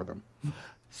for them.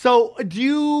 So do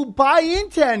you buy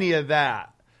into any of that?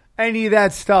 Any of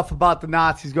that stuff about the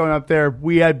Nazis going up there?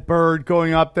 We had Byrd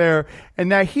going up there,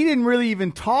 and that he didn't really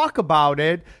even talk about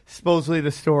it. Supposedly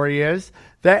the story is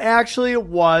that actually it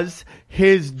was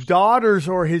his daughters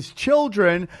or his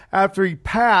children, after he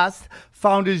passed,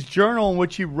 found his journal in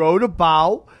which he wrote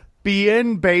about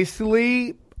being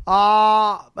basically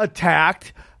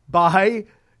attacked by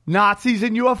Nazis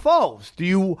and UFOs. Do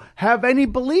you have any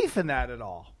belief in that at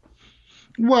all?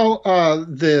 Well,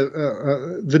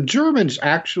 the Germans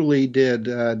actually did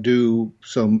do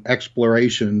some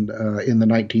exploration in the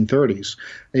 1930s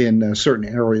in certain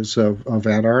areas of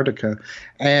Antarctica,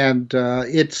 and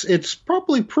it's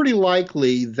probably pretty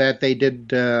likely that they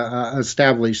did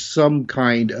establish some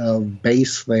kind of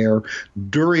base there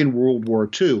during World War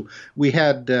II. We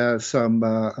had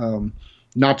some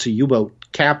Nazi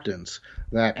U-boat captains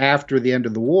that after the end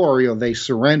of the war, they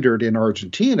surrendered in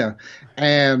Argentina.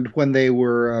 And when they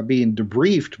were being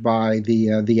debriefed by the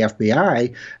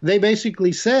FBI, they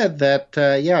basically said that,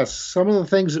 yes, some of the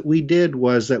things that we did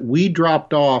was that we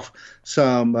dropped off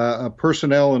some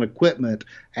personnel and equipment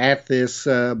at this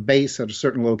base at a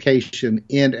certain location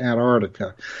in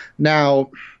Antarctica.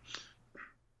 Now,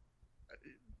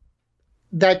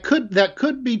 that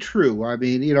could be true. I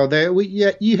mean, you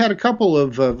had a couple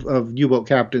of U-boat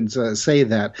captains say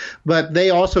that, but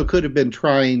they also could have been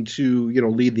trying to,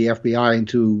 lead the FBI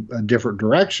into a different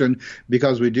direction,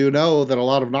 because we do know that a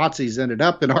lot of Nazis ended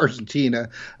up in Argentina,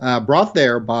 brought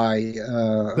there by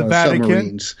the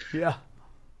Vatican. Submarines. Yeah.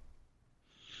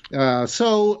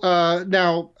 So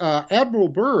now, Admiral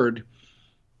Byrd,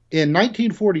 in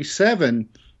 1947,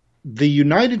 the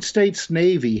United States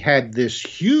Navy had this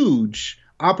huge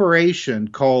operation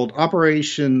called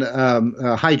Operation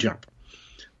High Jump,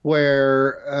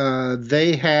 where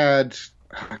they had,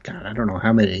 God, I don't know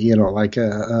how many, like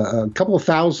a couple of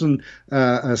thousand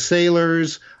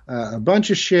sailors, a bunch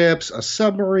of ships, a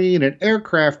submarine, an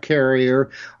aircraft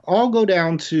carrier, all go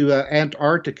down to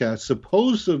Antarctica,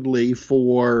 supposedly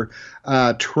for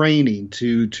training,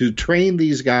 to train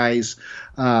these guys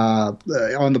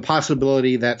on the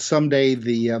possibility that someday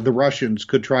the Russians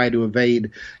could try to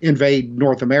invade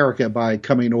North America by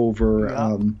coming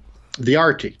over the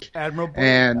Arctic. Admiral Byrd,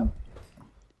 and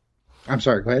I'm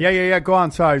sorry, go ahead. Yeah. Go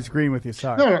on. Sorry, I was agreeing with you.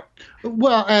 Sorry. No.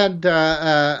 Well, and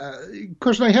of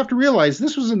course, I have to realize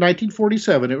this was in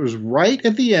 1947. It was right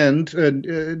at the end.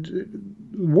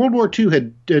 World War II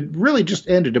had really just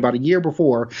ended about a year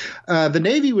before. The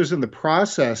Navy was in the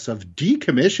process of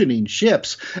decommissioning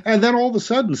ships, and then all of a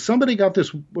sudden, somebody got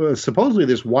this supposedly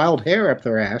this wild hair up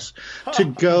their ass to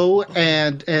go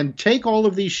and take all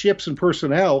of these ships and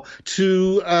personnel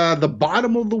to the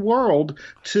bottom of the world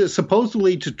to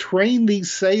supposedly to train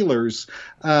these sailors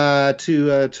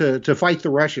to fight the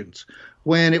Russians,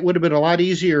 when it would have been a lot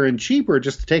easier and cheaper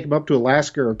just to take them up to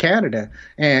Alaska or Canada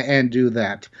and do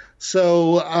that.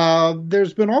 So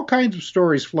there's been all kinds of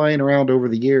stories flying around over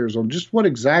the years on just what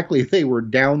exactly they were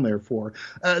down there for.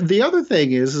 The other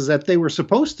thing is that they were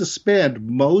supposed to spend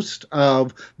most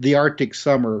of the Arctic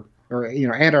summer, or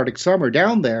Antarctic summer,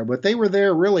 down there, but they were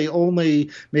there really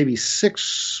only maybe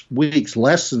 6 weeks,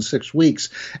 less than 6 weeks,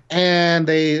 and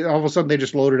they all of a sudden they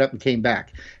just loaded up and came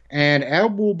back. And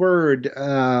Admiral Byrd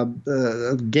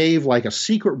gave like a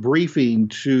secret briefing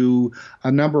to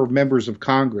a number of members of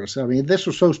Congress. I mean, this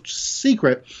was so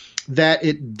secret that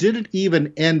it didn't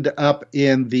even end up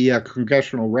in the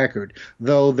congressional record,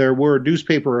 though there were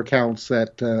newspaper accounts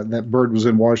that Byrd was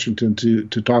in Washington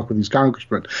to talk with these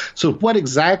congressmen. So what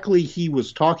exactly he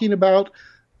was talking about,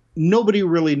 nobody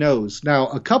really knows. Now,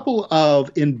 a couple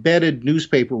of embedded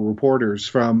newspaper reporters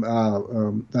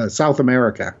from South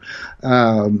America,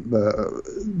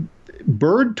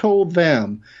 Byrd told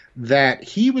them that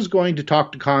he was going to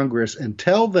talk to Congress and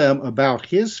tell them about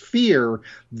his fear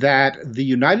that the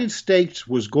United States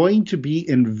was going to be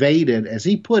invaded, as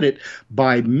he put it,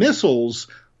 by missiles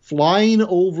flying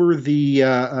over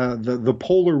the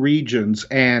polar regions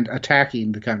and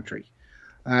attacking the country.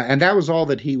 And that was all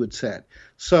that he would said.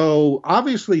 So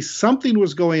obviously something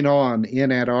was going on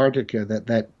in Antarctica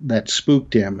that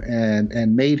spooked him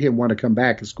and made him want to come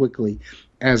back as quickly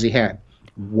as he had.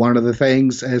 One of the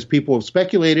things, as people have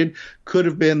speculated, could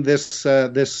have been this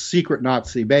secret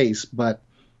Nazi base, but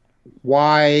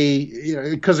why?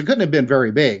 Because it couldn't have been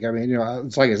very big. I mean,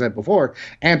 it's like I said before,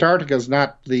 Antarctica is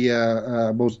not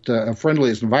the most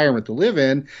friendliest environment to live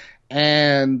in,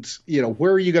 and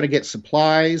where are you going to get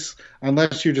supplies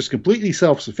unless you're just completely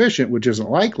self-sufficient, which isn't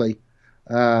likely.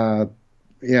 It's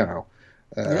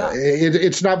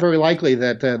not very likely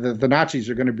that the Nazis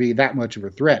are going to be that much of a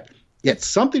threat. Yet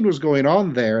something was going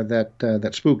on there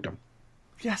that spooked them.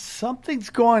 Yes,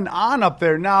 something's going on up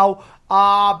there. Now,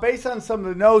 based on some of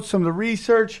the notes, some of the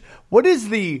research, what is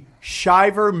the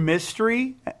Shaver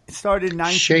mystery? It started in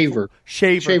Shaver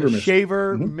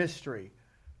mystery.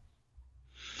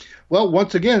 Well,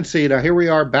 once again, see, now here we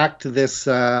are back to this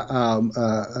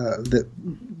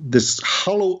this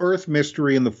hollow earth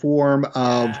mystery in the form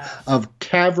of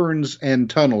caverns and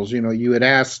tunnels. You had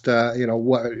asked,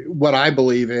 what I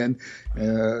believe in.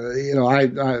 I'm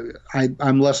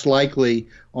less likely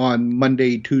on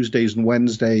Monday, Tuesdays, and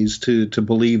Wednesdays to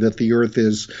believe that the earth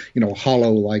is,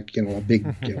 hollow, like, a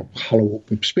big, hollow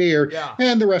sphere. Yeah.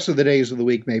 And the rest of the days of the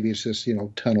week, maybe it's just,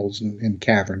 tunnels and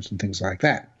caverns and things like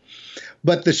that.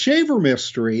 But the Shaver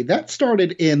mystery, that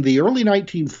started in the early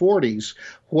 1940s,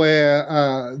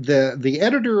 where the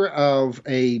editor of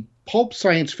a pulp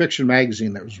science fiction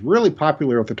magazine that was really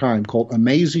popular at the time called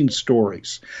Amazing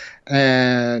Stories.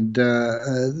 And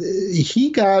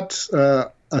he got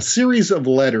a series of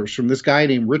letters from this guy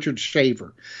named Richard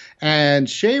Shaver. And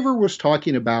Shaver was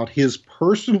talking about his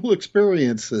personal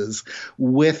experiences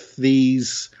with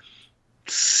these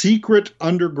secret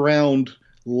underground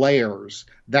layers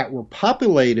that were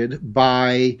populated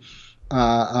by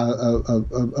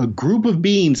a group of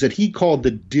beings that he called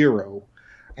the Diro.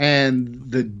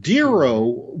 And the Diro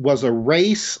was a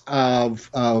race of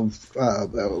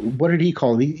what did he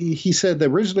call them? He said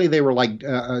that originally they were like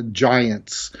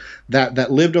giants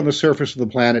that lived on the surface of the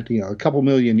planet, a couple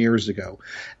million years ago,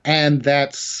 and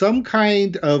that some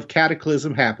kind of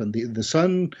cataclysm happened. The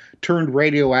sun turned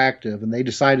radioactive, and they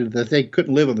decided that they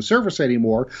couldn't live on the surface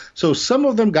anymore. So some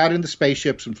of them got into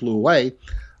spaceships and flew away.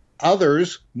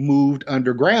 Others moved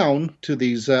underground to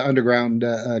these underground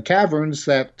caverns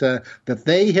that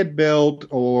they had built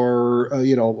or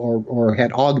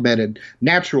had augmented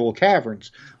natural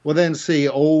caverns. Well, then see,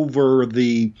 over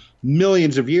the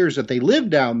millions of years that they lived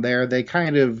down there, they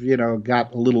kind of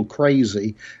got a little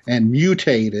crazy and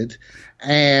mutated,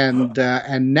 and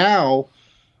now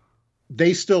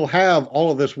they still have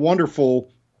all of this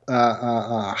wonderful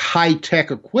high-tech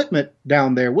equipment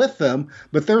down there with them,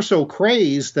 but they're so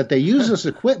crazed that they use this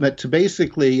equipment to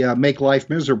basically make life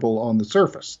miserable on the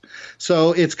surface.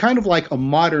 So it's kind of like a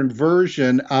modern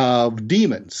version of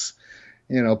demons.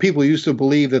 People used to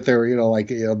believe that they're,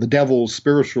 the devil's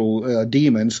spiritual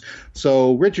demons.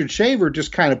 So Richard Shaver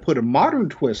just kind of put a modern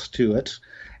twist to it.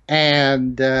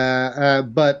 And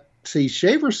but see,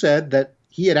 Shaver said that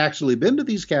he had actually been to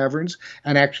these caverns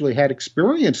and actually had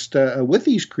experienced with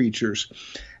these creatures.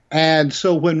 And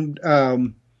so when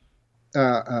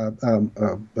Ray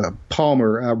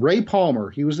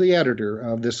Palmer, he was the editor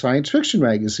of this science fiction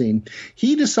magazine,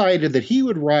 he decided that he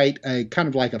would write a kind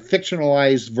of like a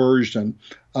fictionalized version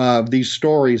of these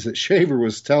stories that Shaver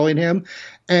was telling him.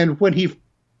 And when he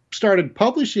started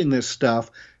publishing this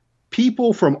stuff,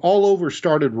 people from all over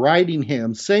started writing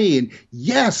him saying,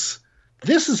 yes,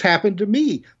 this has happened to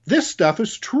me. This stuff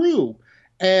is true.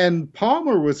 And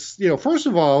Palmer was, first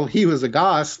of all, he was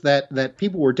aghast that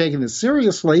people were taking this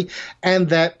seriously and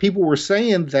that people were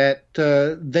saying that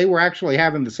they were actually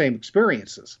having the same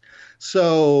experiences.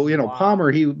 So, wow.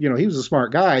 Palmer, he was a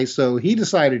smart guy, so he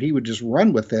decided he would just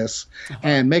run with this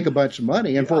and make a bunch of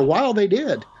money. And for a while they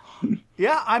did.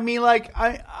 Yeah, I mean,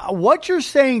 what you're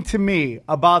saying to me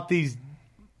about these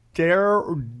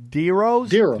Diro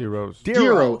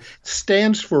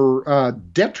stands for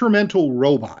detrimental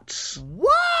robots.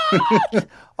 What?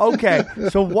 Okay,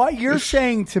 so what you're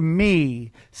saying to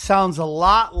me sounds a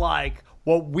lot like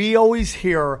what we always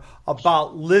hear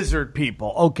about lizard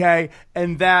people, okay?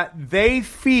 And that they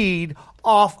feed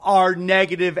off our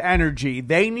negative energy.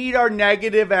 They need our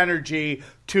negative energy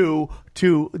to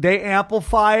they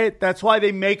amplify it. That's why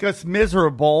they make us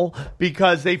miserable,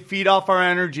 because they feed off our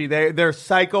energy. They're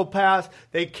psychopaths.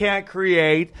 They can't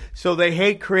create, so they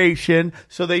hate creation,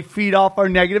 so they feed off our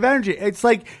negative energy. It's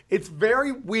like, it's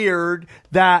very weird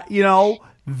that,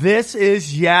 this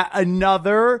is yet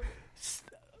another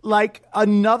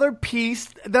piece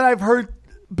that I've heard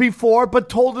before, but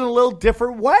told in a little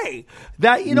different way.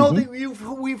 That,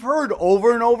 we've heard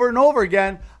over and over and over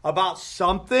again about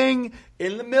something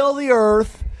in the middle of the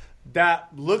earth that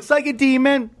looks like a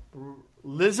demon.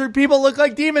 Lizard people look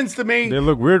like demons to me. They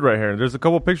look weird right here. There's a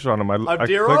couple pictures on them. I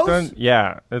clicked on.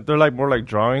 Yeah, they're like more like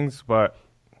drawings, but.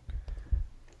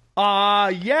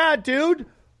 Yeah, dude.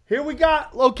 Here we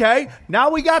got. Okay, now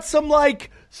we got some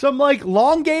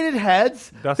elongated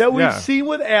heads that we've seen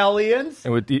with aliens.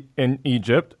 And in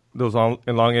Egypt, those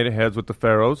elongated heads with the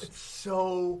pharaohs. It's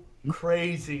so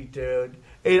crazy, dude.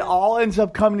 It all ends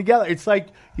up coming together. It's like,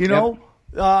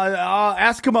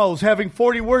 Eskimos having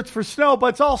 40 words for snow,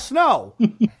 but it's all snow.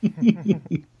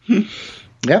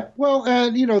 Yep. Well,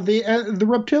 the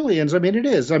reptilians. I mean, it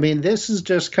is. I mean, this is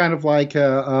just kind of like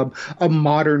a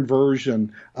modern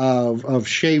version of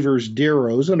Shaver's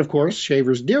Deros, and of course,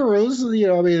 Shaver's Deros.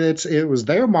 It was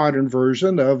their modern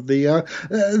version of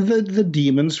the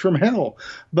demons from hell.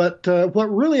 But what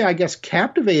really, I guess,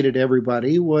 captivated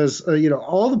everybody was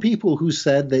all the people who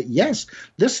said that yes,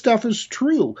 this stuff is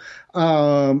true,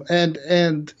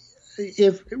 and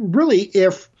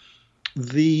if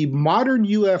the modern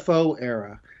UFO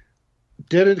era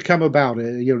didn't come about,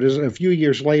 just a few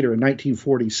years later in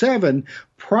 1947,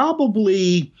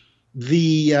 probably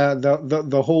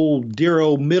the whole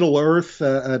Dero Middle Earth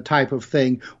type of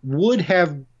thing would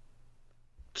have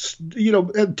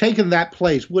taken that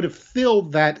place, would have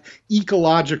filled that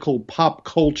ecological pop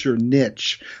culture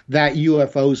niche that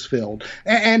UFOs filled.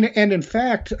 And in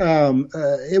fact,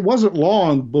 it wasn't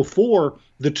long before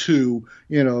the two,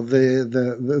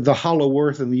 the Hollow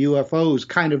Earth and the UFOs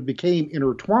kind of became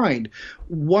intertwined.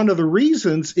 One of the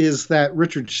reasons is that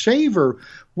Richard Shaver,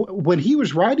 when he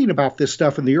was writing about this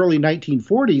stuff in the early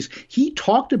 1940s, he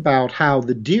talked about how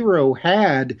the Dero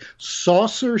had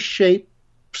saucer-shaped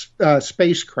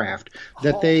spacecraft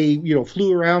that they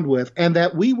flew around with, and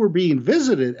that we were being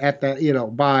visited at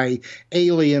that by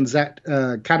aliens that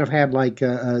kind of had like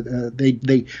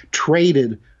they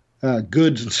traded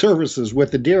goods and services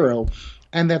with the Dero,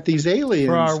 and that these aliens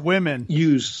for our women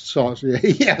used saucer.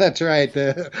 Yeah, that's right.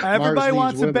 Everybody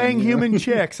wants to bang human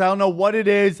chicks. I don't know what it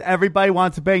is. Everybody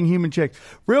wants to bang human chicks.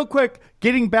 Real quick,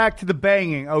 getting back to the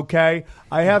banging. Okay,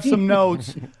 I have some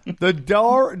notes. The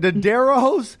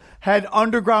Deros had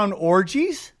underground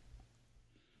orgies.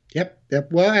 Yep.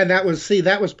 Well, and that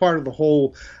was part of the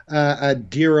whole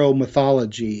Dero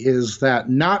mythology, is that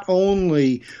not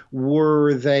only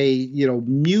were they,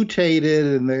 mutated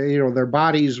and their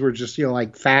bodies were just,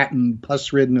 like fat and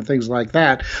pus ridden and things like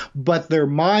that, but their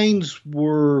minds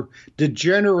were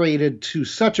degenerated to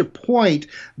such a point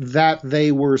that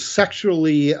they were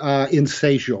sexually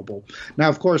insatiable. Now,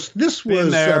 of course, this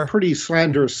was pretty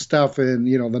slanderous stuff in,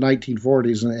 the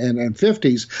 1940s and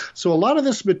 50s. So a lot of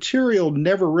this material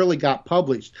never really got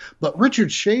published, but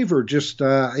Richard Shaver just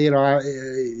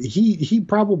he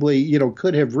probably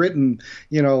could have written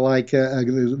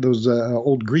those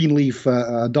old Greenleaf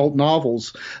adult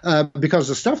novels, because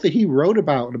the stuff that he wrote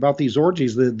about these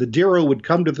orgies, the Dero would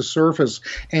come to the surface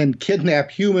and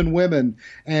kidnap human women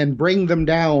and bring them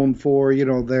down for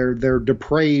their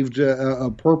depraved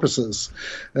purposes,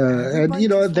 and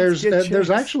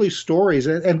there's actually stories,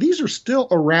 and these are still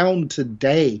around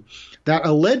today, that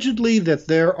allegedly that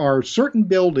there are certain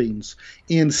buildings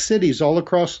in cities all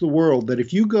across the world that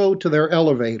if you go to their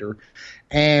elevator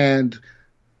and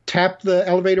tap the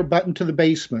elevator button to the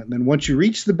basement, and then once you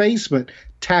reach the basement,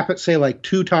 tap it, say, like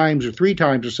 2 times or 3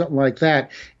 times or something like that,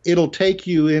 it'll take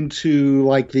you into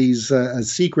like these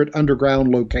secret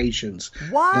underground locations.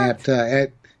 What?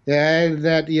 That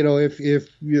if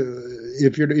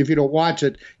you don't watch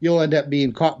it, you'll end up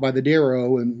being caught by the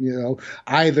Dero and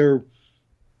either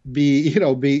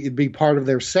be part of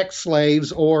their sex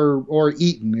slaves or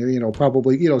eaten.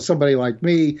 Probably somebody like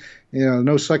me,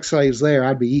 no sex slaves there,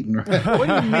 I'd be eaten. What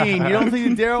do you mean? You don't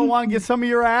think the Dero want to get some of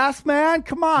your ass, man?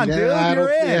 Come on, dude,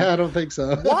 you're in. Yeah, I don't think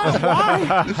so.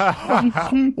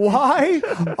 Why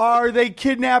are they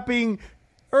kidnapping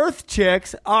Earth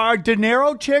chicks? Are De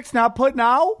Niro chicks not putting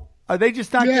out? Are they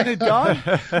just not getting it done?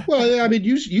 Well, I mean,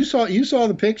 you saw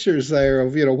the pictures there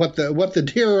of what the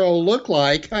Darrow look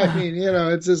like. I mean,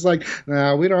 it's just like,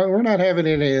 no, we're not having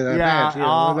any of that.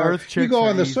 Yeah, Earth chicks. You go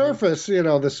on the easy. surface,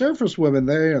 the surface women,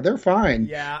 they're fine.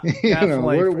 Yeah,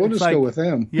 definitely. We'll just go with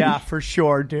them. Yeah, for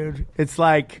sure, dude. It's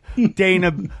like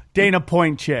Dana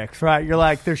Point chicks, right? You're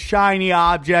like, they're shiny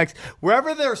objects.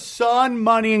 Wherever there's sun,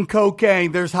 money, and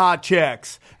cocaine, there's hot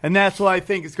chicks. And that's what I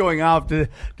think is going off to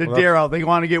Darrow. They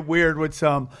want to get weird with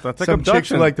some chicks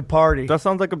who like to party. That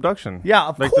sounds like abduction. Yeah,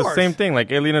 of course. course. The same thing,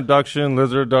 like alien abduction,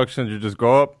 lizard abduction. You just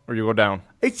go up or you go down.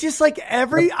 It's just like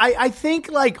I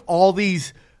think like all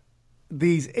these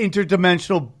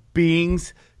interdimensional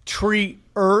beings treat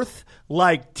Earth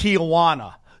like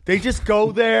Tijuana. They just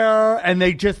go there and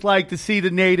they just like to see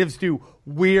the natives do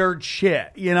weird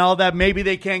shit, that maybe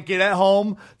they can't get at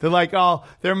home. They're like, oh,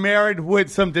 they're married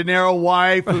with some De Niro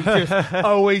wife who's just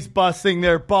always busting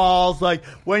their balls. Like,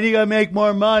 when are you going to make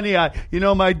more money?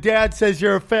 My dad says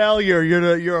you're a failure.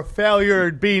 You're a failure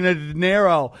at being a De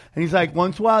Niro. And he's like,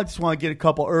 once in a while, I just want to get a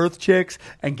couple Earth chicks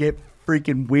and get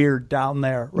freaking weird down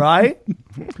there, right?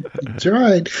 That's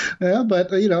right. Yeah,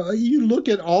 but you look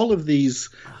at all of these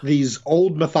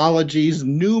old mythologies,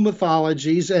 new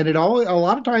mythologies, and a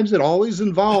lot of times it always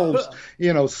involves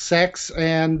sex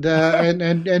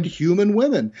and human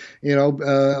women. We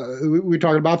were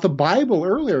talking about the Bible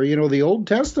earlier. The Old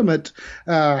Testament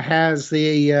has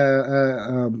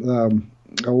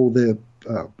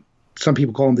some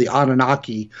people call them the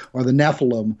Anunnaki or the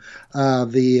Nephilim.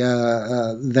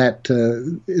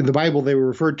 In the Bible they were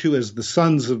referred to as the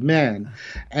sons of men.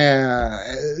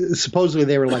 Supposedly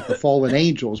they were like the fallen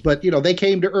angels, but they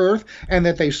came to Earth and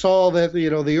that they saw that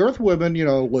the Earth women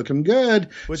looking good,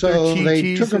 with so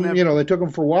they took them. and They took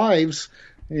them for wives,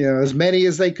 as many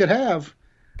as they could have.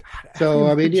 So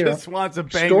I mean, just wants to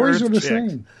bang stories Earth are the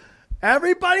chicks. same.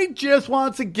 Everybody just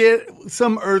wants to get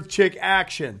some Earth chick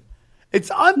action. It's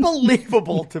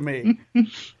unbelievable to me.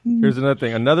 Here's another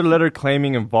thing. Another letter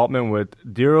claiming involvement with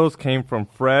Darrow's came from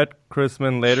Fred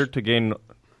Chrisman, later to gain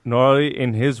notoriety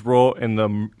in his role in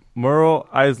the Murrow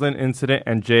Island incident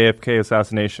and JFK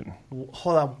assassination.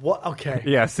 Hold on. What? Okay.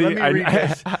 Yeah, see, Let me read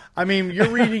this. I mean, your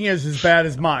reading is as bad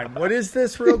as mine. What is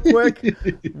this real quick?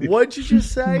 What'd you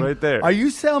just say? Right there. Are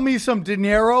you telling me some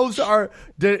Darrows are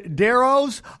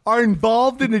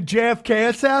involved in the JFK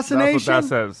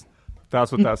assassination?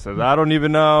 That's what that says. I don't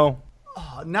even know.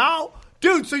 Now,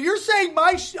 dude, so you're saying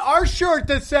our shirt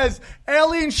that says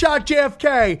 "Alien shot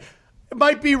JFK"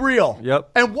 might be real?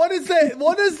 Yep. And what does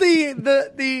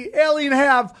the alien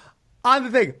have on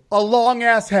the thing? A long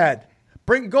ass head.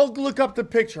 Go look up the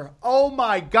picture. Oh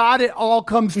my God! It all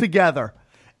comes together.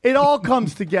 It all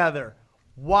comes together.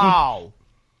 Wow.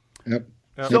 Yep.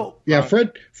 So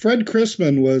Fred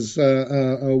Chrisman was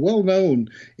well known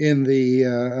in the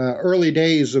early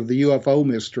days of the UFO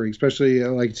mystery, especially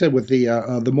like I said with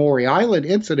the Maury Island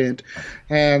incident,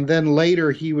 and then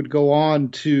later he would go on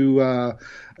to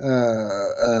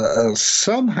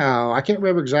somehow, I can't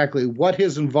remember exactly what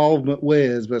his involvement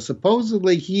was, but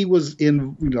supposedly he was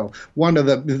in one of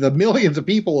the millions of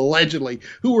people allegedly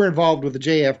who were involved with the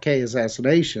JFK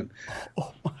assassination.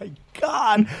 Oh my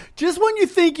God. Just when you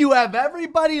think you have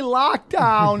everybody locked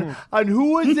down on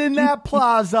who was in that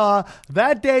plaza,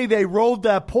 that day they rolled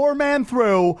that poor man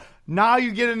through, now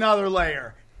you get another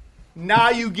layer.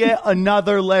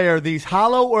 These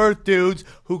hollow earth dudes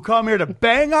who come here to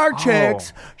bang our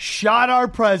chicks, shot our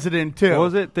president too. What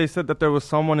was it? They said that there was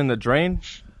someone in the drain?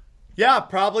 Yeah,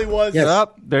 probably was. Yes.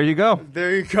 Yep, there you go.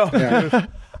 There you go. Yeah.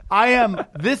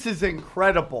 This is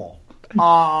incredible.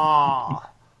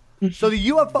 So the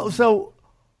UFO.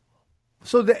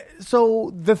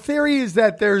 So the theory is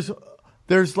that there's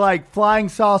like flying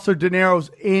saucer De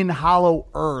Niro's in hollow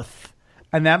Earth,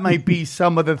 and that might be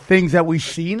some of the things that we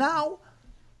see now.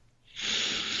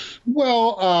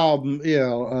 Well,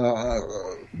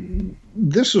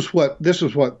 this is what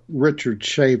Richard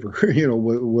Shaver,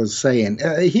 was saying.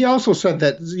 He also said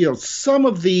that some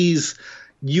of these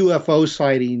UFO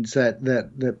sightings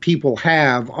that people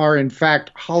have are in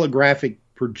fact holographic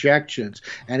projections.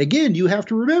 And again, you have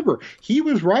to remember, he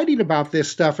was writing about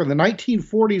this stuff in the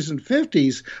 1940s and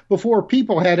 50s before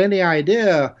people had any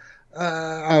idea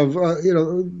of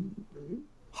the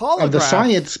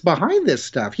science behind this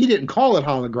stuff. He didn't call it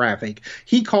holographic.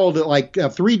 He called it like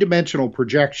three-dimensional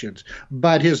projections.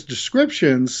 But his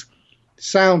descriptions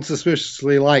sound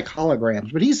suspiciously like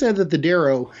holograms. But he said that the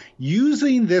Darrow,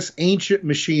 using this ancient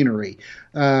machinery,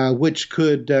 which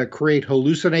could create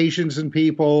hallucinations in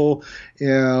people,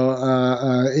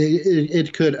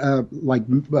 it could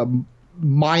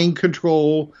mind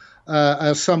control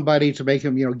somebody to make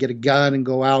them, get a gun and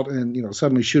go out and,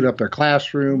 suddenly shoot up their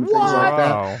classroom, things like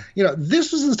that.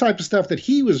 This is the type of stuff that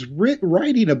he was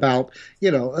writing about,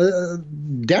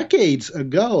 decades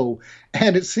ago.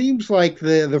 And it seems like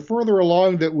the further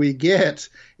along that we get,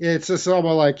 it's just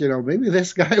almost like, maybe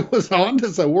this guy was on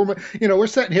to some woman. We're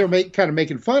sitting here kind of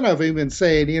making fun of him and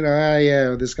saying,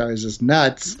 yeah, this guy is just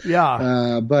nuts.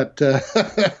 Yeah. But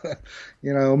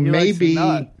maybe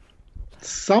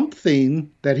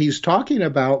something that he's talking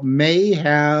about may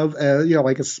have,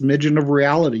 like a smidgen of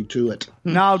reality to it.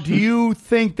 Now, do you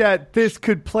think that this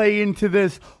could play into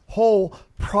this whole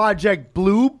Project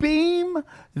Bluebeam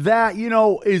that,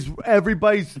 is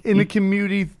everybody's in the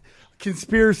community,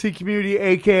 conspiracy community,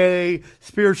 a.k.a.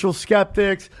 spiritual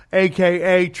skeptics,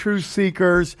 a.k.a. truth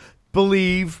seekers,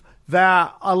 believe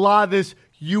that a lot of this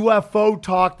UFO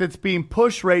talk that's being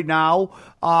pushed right now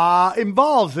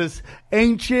involves this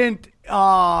ancient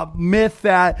myth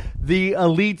that the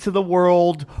elites of the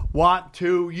world want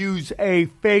to use a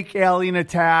fake alien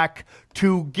attack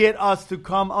to get us to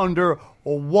come under a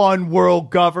one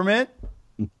world government?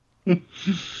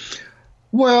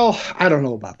 Well, I don't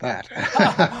know about that.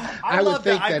 I would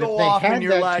think that if they had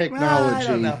that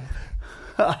technology,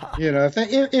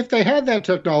 if they had that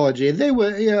technology, they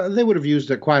would have used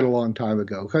it quite a long time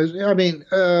ago. Because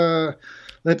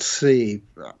let's see,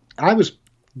 I was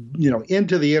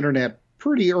into the internet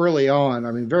pretty early on.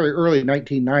 I mean, very early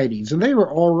 1990s, and they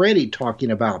were already talking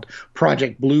about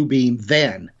Project Bluebeam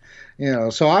then.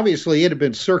 So obviously it had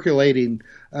been circulating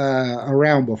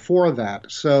around before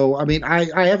that. So, I mean,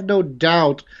 I have no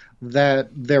doubt that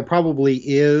there probably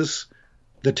is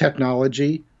the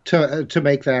technology to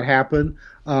make that happen.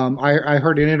 I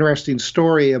heard an interesting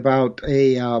story about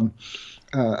a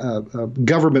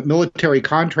government military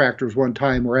contractors one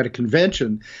time were at a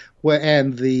convention,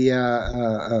 and the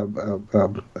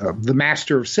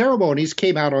master of ceremonies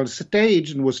came out on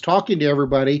stage and was talking to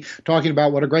everybody, talking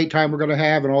about what a great time we're going to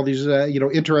have and all these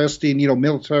interesting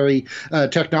military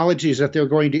technologies that they're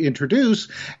going to introduce,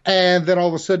 and then all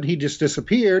of a sudden he just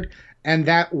disappeared. And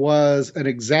that was an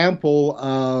example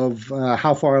of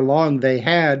how far along they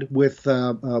had with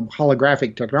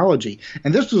holographic technology.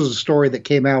 And this was a story that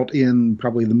came out in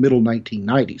probably the middle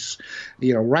 1990s.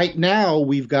 Right now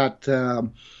we've got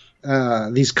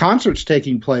these concerts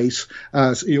taking place,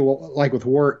 like with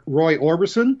Roy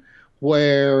Orbison,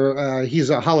 where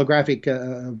he's a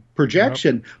holographic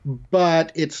projection,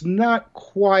 but it's not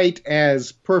quite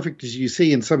as perfect as you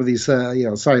see in some of these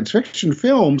science fiction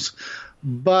films.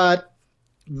 But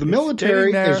the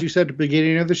military, as you said at the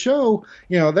beginning of the show,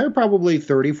 they're probably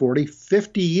 30, 40,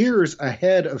 50 years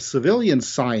ahead of civilian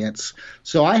science.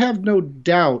 So I have no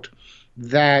doubt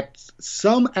that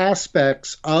some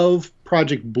aspects of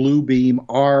Project Bluebeam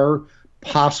are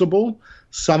possible.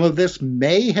 Some of this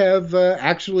may have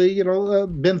actually,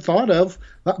 been thought of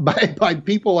by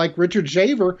people like Richard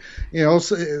Shaver,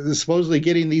 supposedly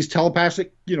getting these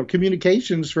telepathic,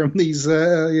 communications from these,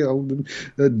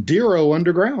 Dero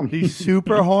underground. These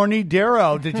super horny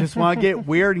Dero that just want to get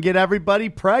weird and get everybody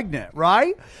pregnant,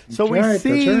 right? So we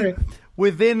see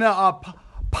within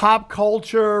pop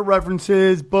culture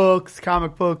references, books,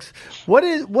 comic books, what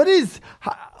is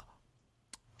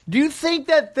do you think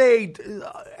that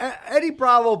Eddie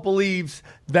Bravo believes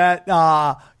that,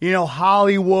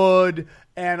 Hollywood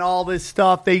and all this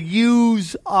stuff, they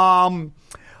use pop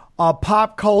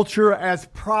culture as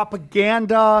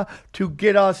propaganda to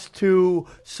get us to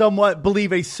somewhat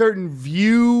believe a certain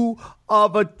view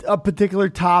of a particular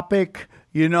topic,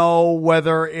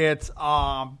 whether it's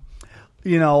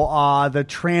the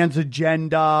trans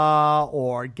agenda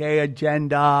or gay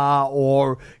agenda,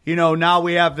 or, now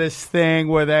we have this thing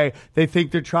where they think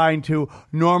they're trying to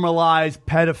normalize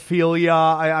pedophilia.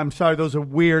 I'm sorry, those are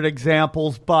weird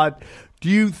examples, but do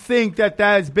you think that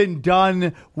has been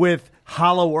done with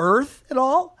Hollow Earth at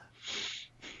all?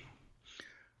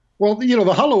 Well,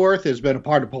 the Hollow Earth has been a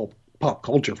part of pop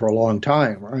culture for a long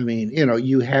time. I mean,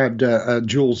 you had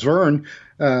Jules Verne.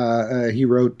 He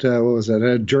wrote,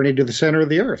 A Journey to the Center of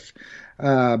the Earth,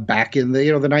 back in the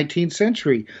 19th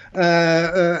century.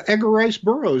 Edgar Rice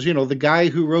Burroughs, the guy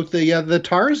who wrote the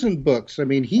Tarzan books. I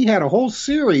mean, he had a whole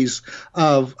series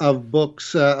of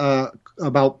books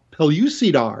about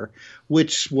Pellucidar,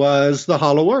 which was the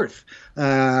Hollow Earth.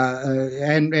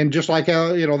 And just like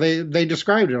how, they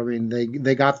described it. I mean,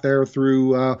 they got there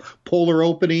through polar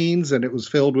openings, and it was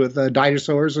filled with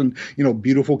dinosaurs and,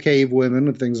 beautiful cave women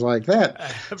and things like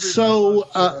that.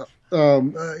 So,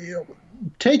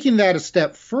 taking that a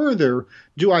step further,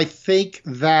 do I think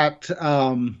that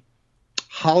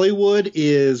Hollywood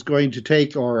is going to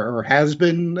take or has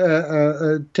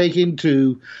been taking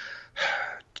to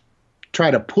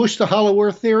try to push the Hollow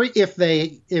Earth theory. If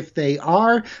they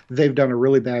are, they've done a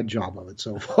really bad job of it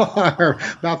so far.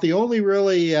 About the only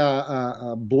really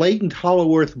blatant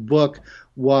Hollow Earth book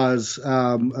was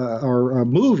or a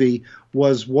movie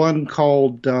was one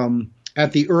called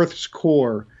At the Earth's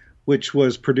Core, which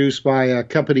was produced by a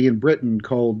company in Britain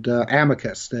called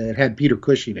Amicus. It had Peter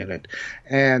Cushing in it.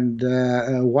 And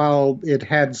while it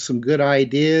had some good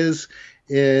ideas,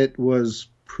 it was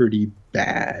pretty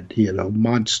bad.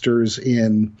 Monsters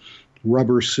in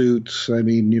rubber suits. I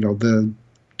mean, the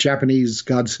Japanese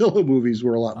Godzilla movies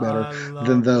were a lot better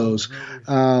than those.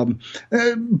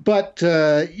 But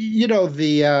the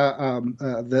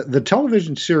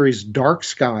television series Dark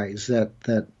Skies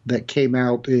that came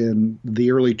out in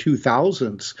the early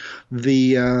 2000s,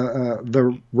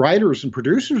 the writers and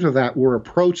producers of that were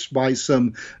approached by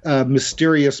some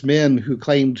mysterious men who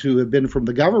claimed to have been from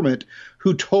the government,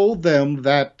 who told them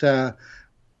that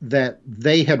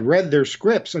they had read their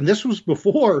scripts, and this was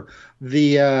before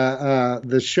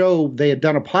the show. They had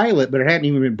done a pilot, but it hadn't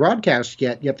even been broadcast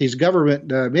yet. Yet these government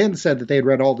men said that they had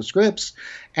read all the scripts,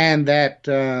 and that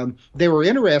they were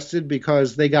interested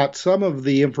because they got some of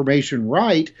the information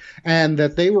right, and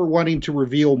that they were wanting to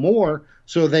reveal more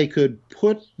so they could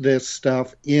put this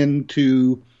stuff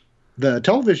into the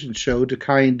television show to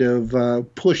kind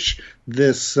of push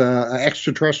this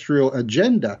extraterrestrial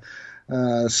agenda.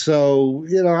 So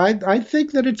I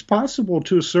think that it's possible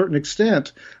to a certain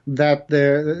extent that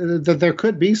there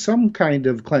could be some kind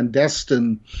of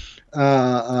clandestine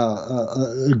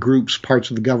groups, parts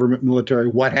of the government, military,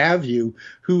 what have you,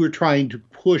 who are trying to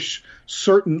push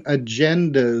certain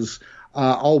agendas,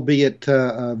 albeit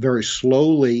very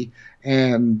slowly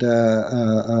and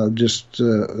just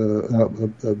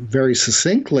very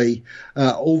succinctly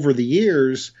over the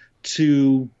years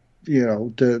to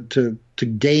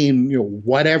gain,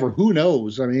 whatever, who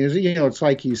knows? I mean, it's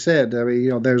like you said, I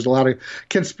mean, there's a lot of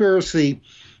conspiracy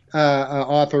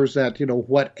authors that,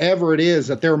 whatever it is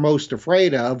that they're most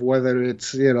afraid of, whether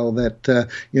it's, that,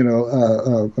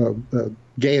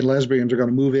 gay and lesbians are going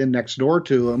to move in next door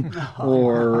to them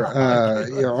or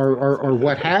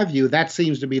what have you, that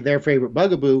seems to be their favorite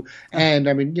bugaboo. And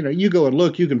I mean, you go and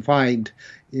look, you can find,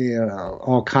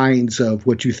 all kinds of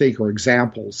what you think are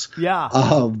examples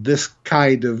of this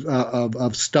kind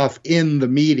of stuff in the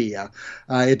media.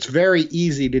 It's very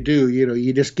easy to do.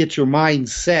 You just get your mind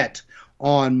set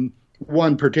on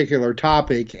one particular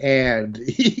topic, and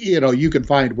you can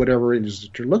find whatever it is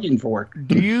that you're looking for.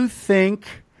 Do you think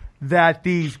that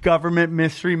these government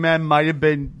mystery men might have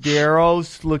been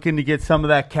Darrow's looking to get some of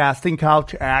that casting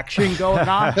couch action going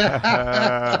on?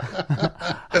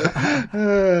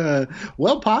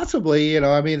 Well, possibly.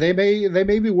 I mean, they may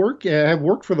be have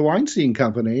worked for the Weinstein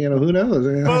Company. Who knows?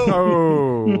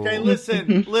 Okay,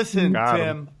 listen,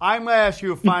 Tim. I'm going to ask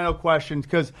you a final question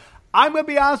because I'm going to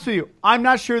be honest with you. I'm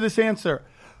not sure this answer.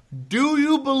 Do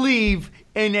you believe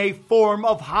in a form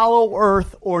of hollow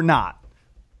earth or not?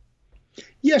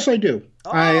 Yes, I do.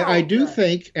 I do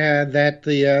think that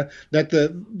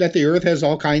the Earth has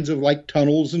all kinds of like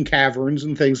tunnels and caverns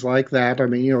and things like that. I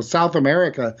mean, South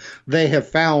America, they have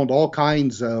found all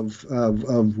kinds of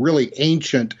really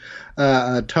ancient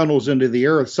tunnels into the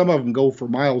Earth. Some of them go for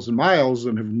miles and miles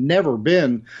and have never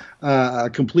been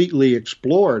completely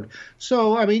explored.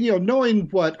 So, I mean, knowing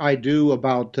what I do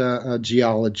about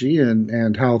geology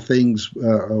and how things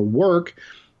work,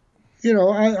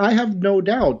 I have no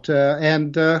doubt.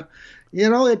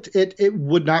 It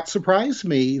would not surprise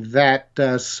me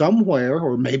that somewhere,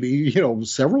 or maybe,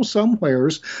 several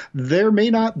somewheres, there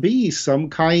may not be some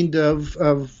kind of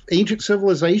ancient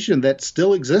civilization that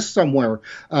still exists somewhere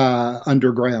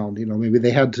underground. Maybe they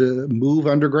had to move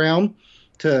underground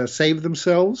to save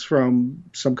themselves from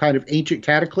some kind of ancient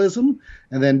cataclysm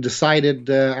and then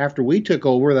decided after we took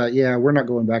over that, we're not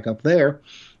going back up there.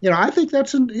 I think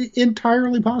that's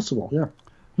entirely possible. Yeah.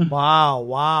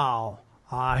 Wow.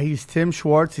 He's Tim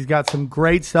Schwartz. He's got some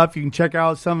great stuff. You can check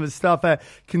out some of his stuff at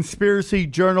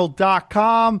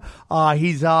conspiracyjournal.com.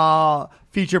 He's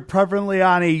featured prevalently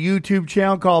on a YouTube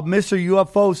channel called Mr.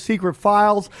 UFO Secret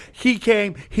Files. He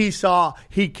came, he saw,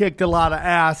 he kicked a lot of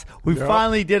ass. We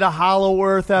finally did a Hollow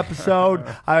Earth episode.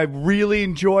 I really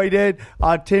enjoyed it.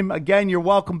 Tim, again, you're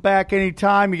welcome back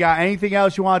anytime. You got anything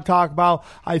else you want to talk about?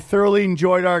 I thoroughly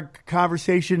enjoyed our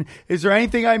conversation. Is there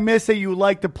anything I missed that you would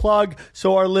like to plug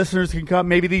so our listeners can come?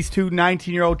 Maybe these two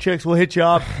 19-year-old chicks will hit you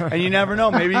up, and you never know.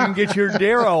 Maybe you can get your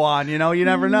Darrow on. You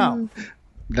never know.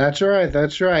 That's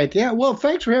right. Yeah, well,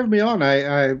 thanks for having me on.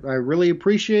 I really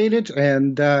appreciate it.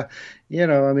 And, any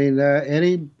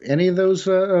of those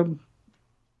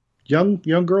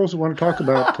young girls that want to talk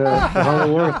about the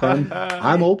Hollow-Orthon,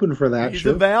 I'm open for that. He's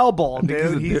available,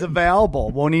 dude. He's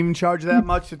available. Won't even charge that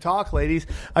much to talk, ladies.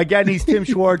 Again, he's Tim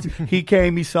Schwartz. He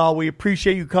came, he saw. We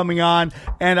appreciate you coming on.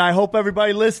 And I hope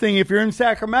everybody listening, if you're in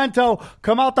Sacramento,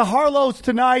 come out to Harlow's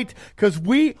tonight because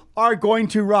we are going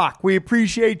to rock. We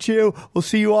appreciate you. We'll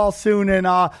see you all soon, and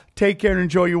take care and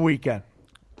enjoy your weekend.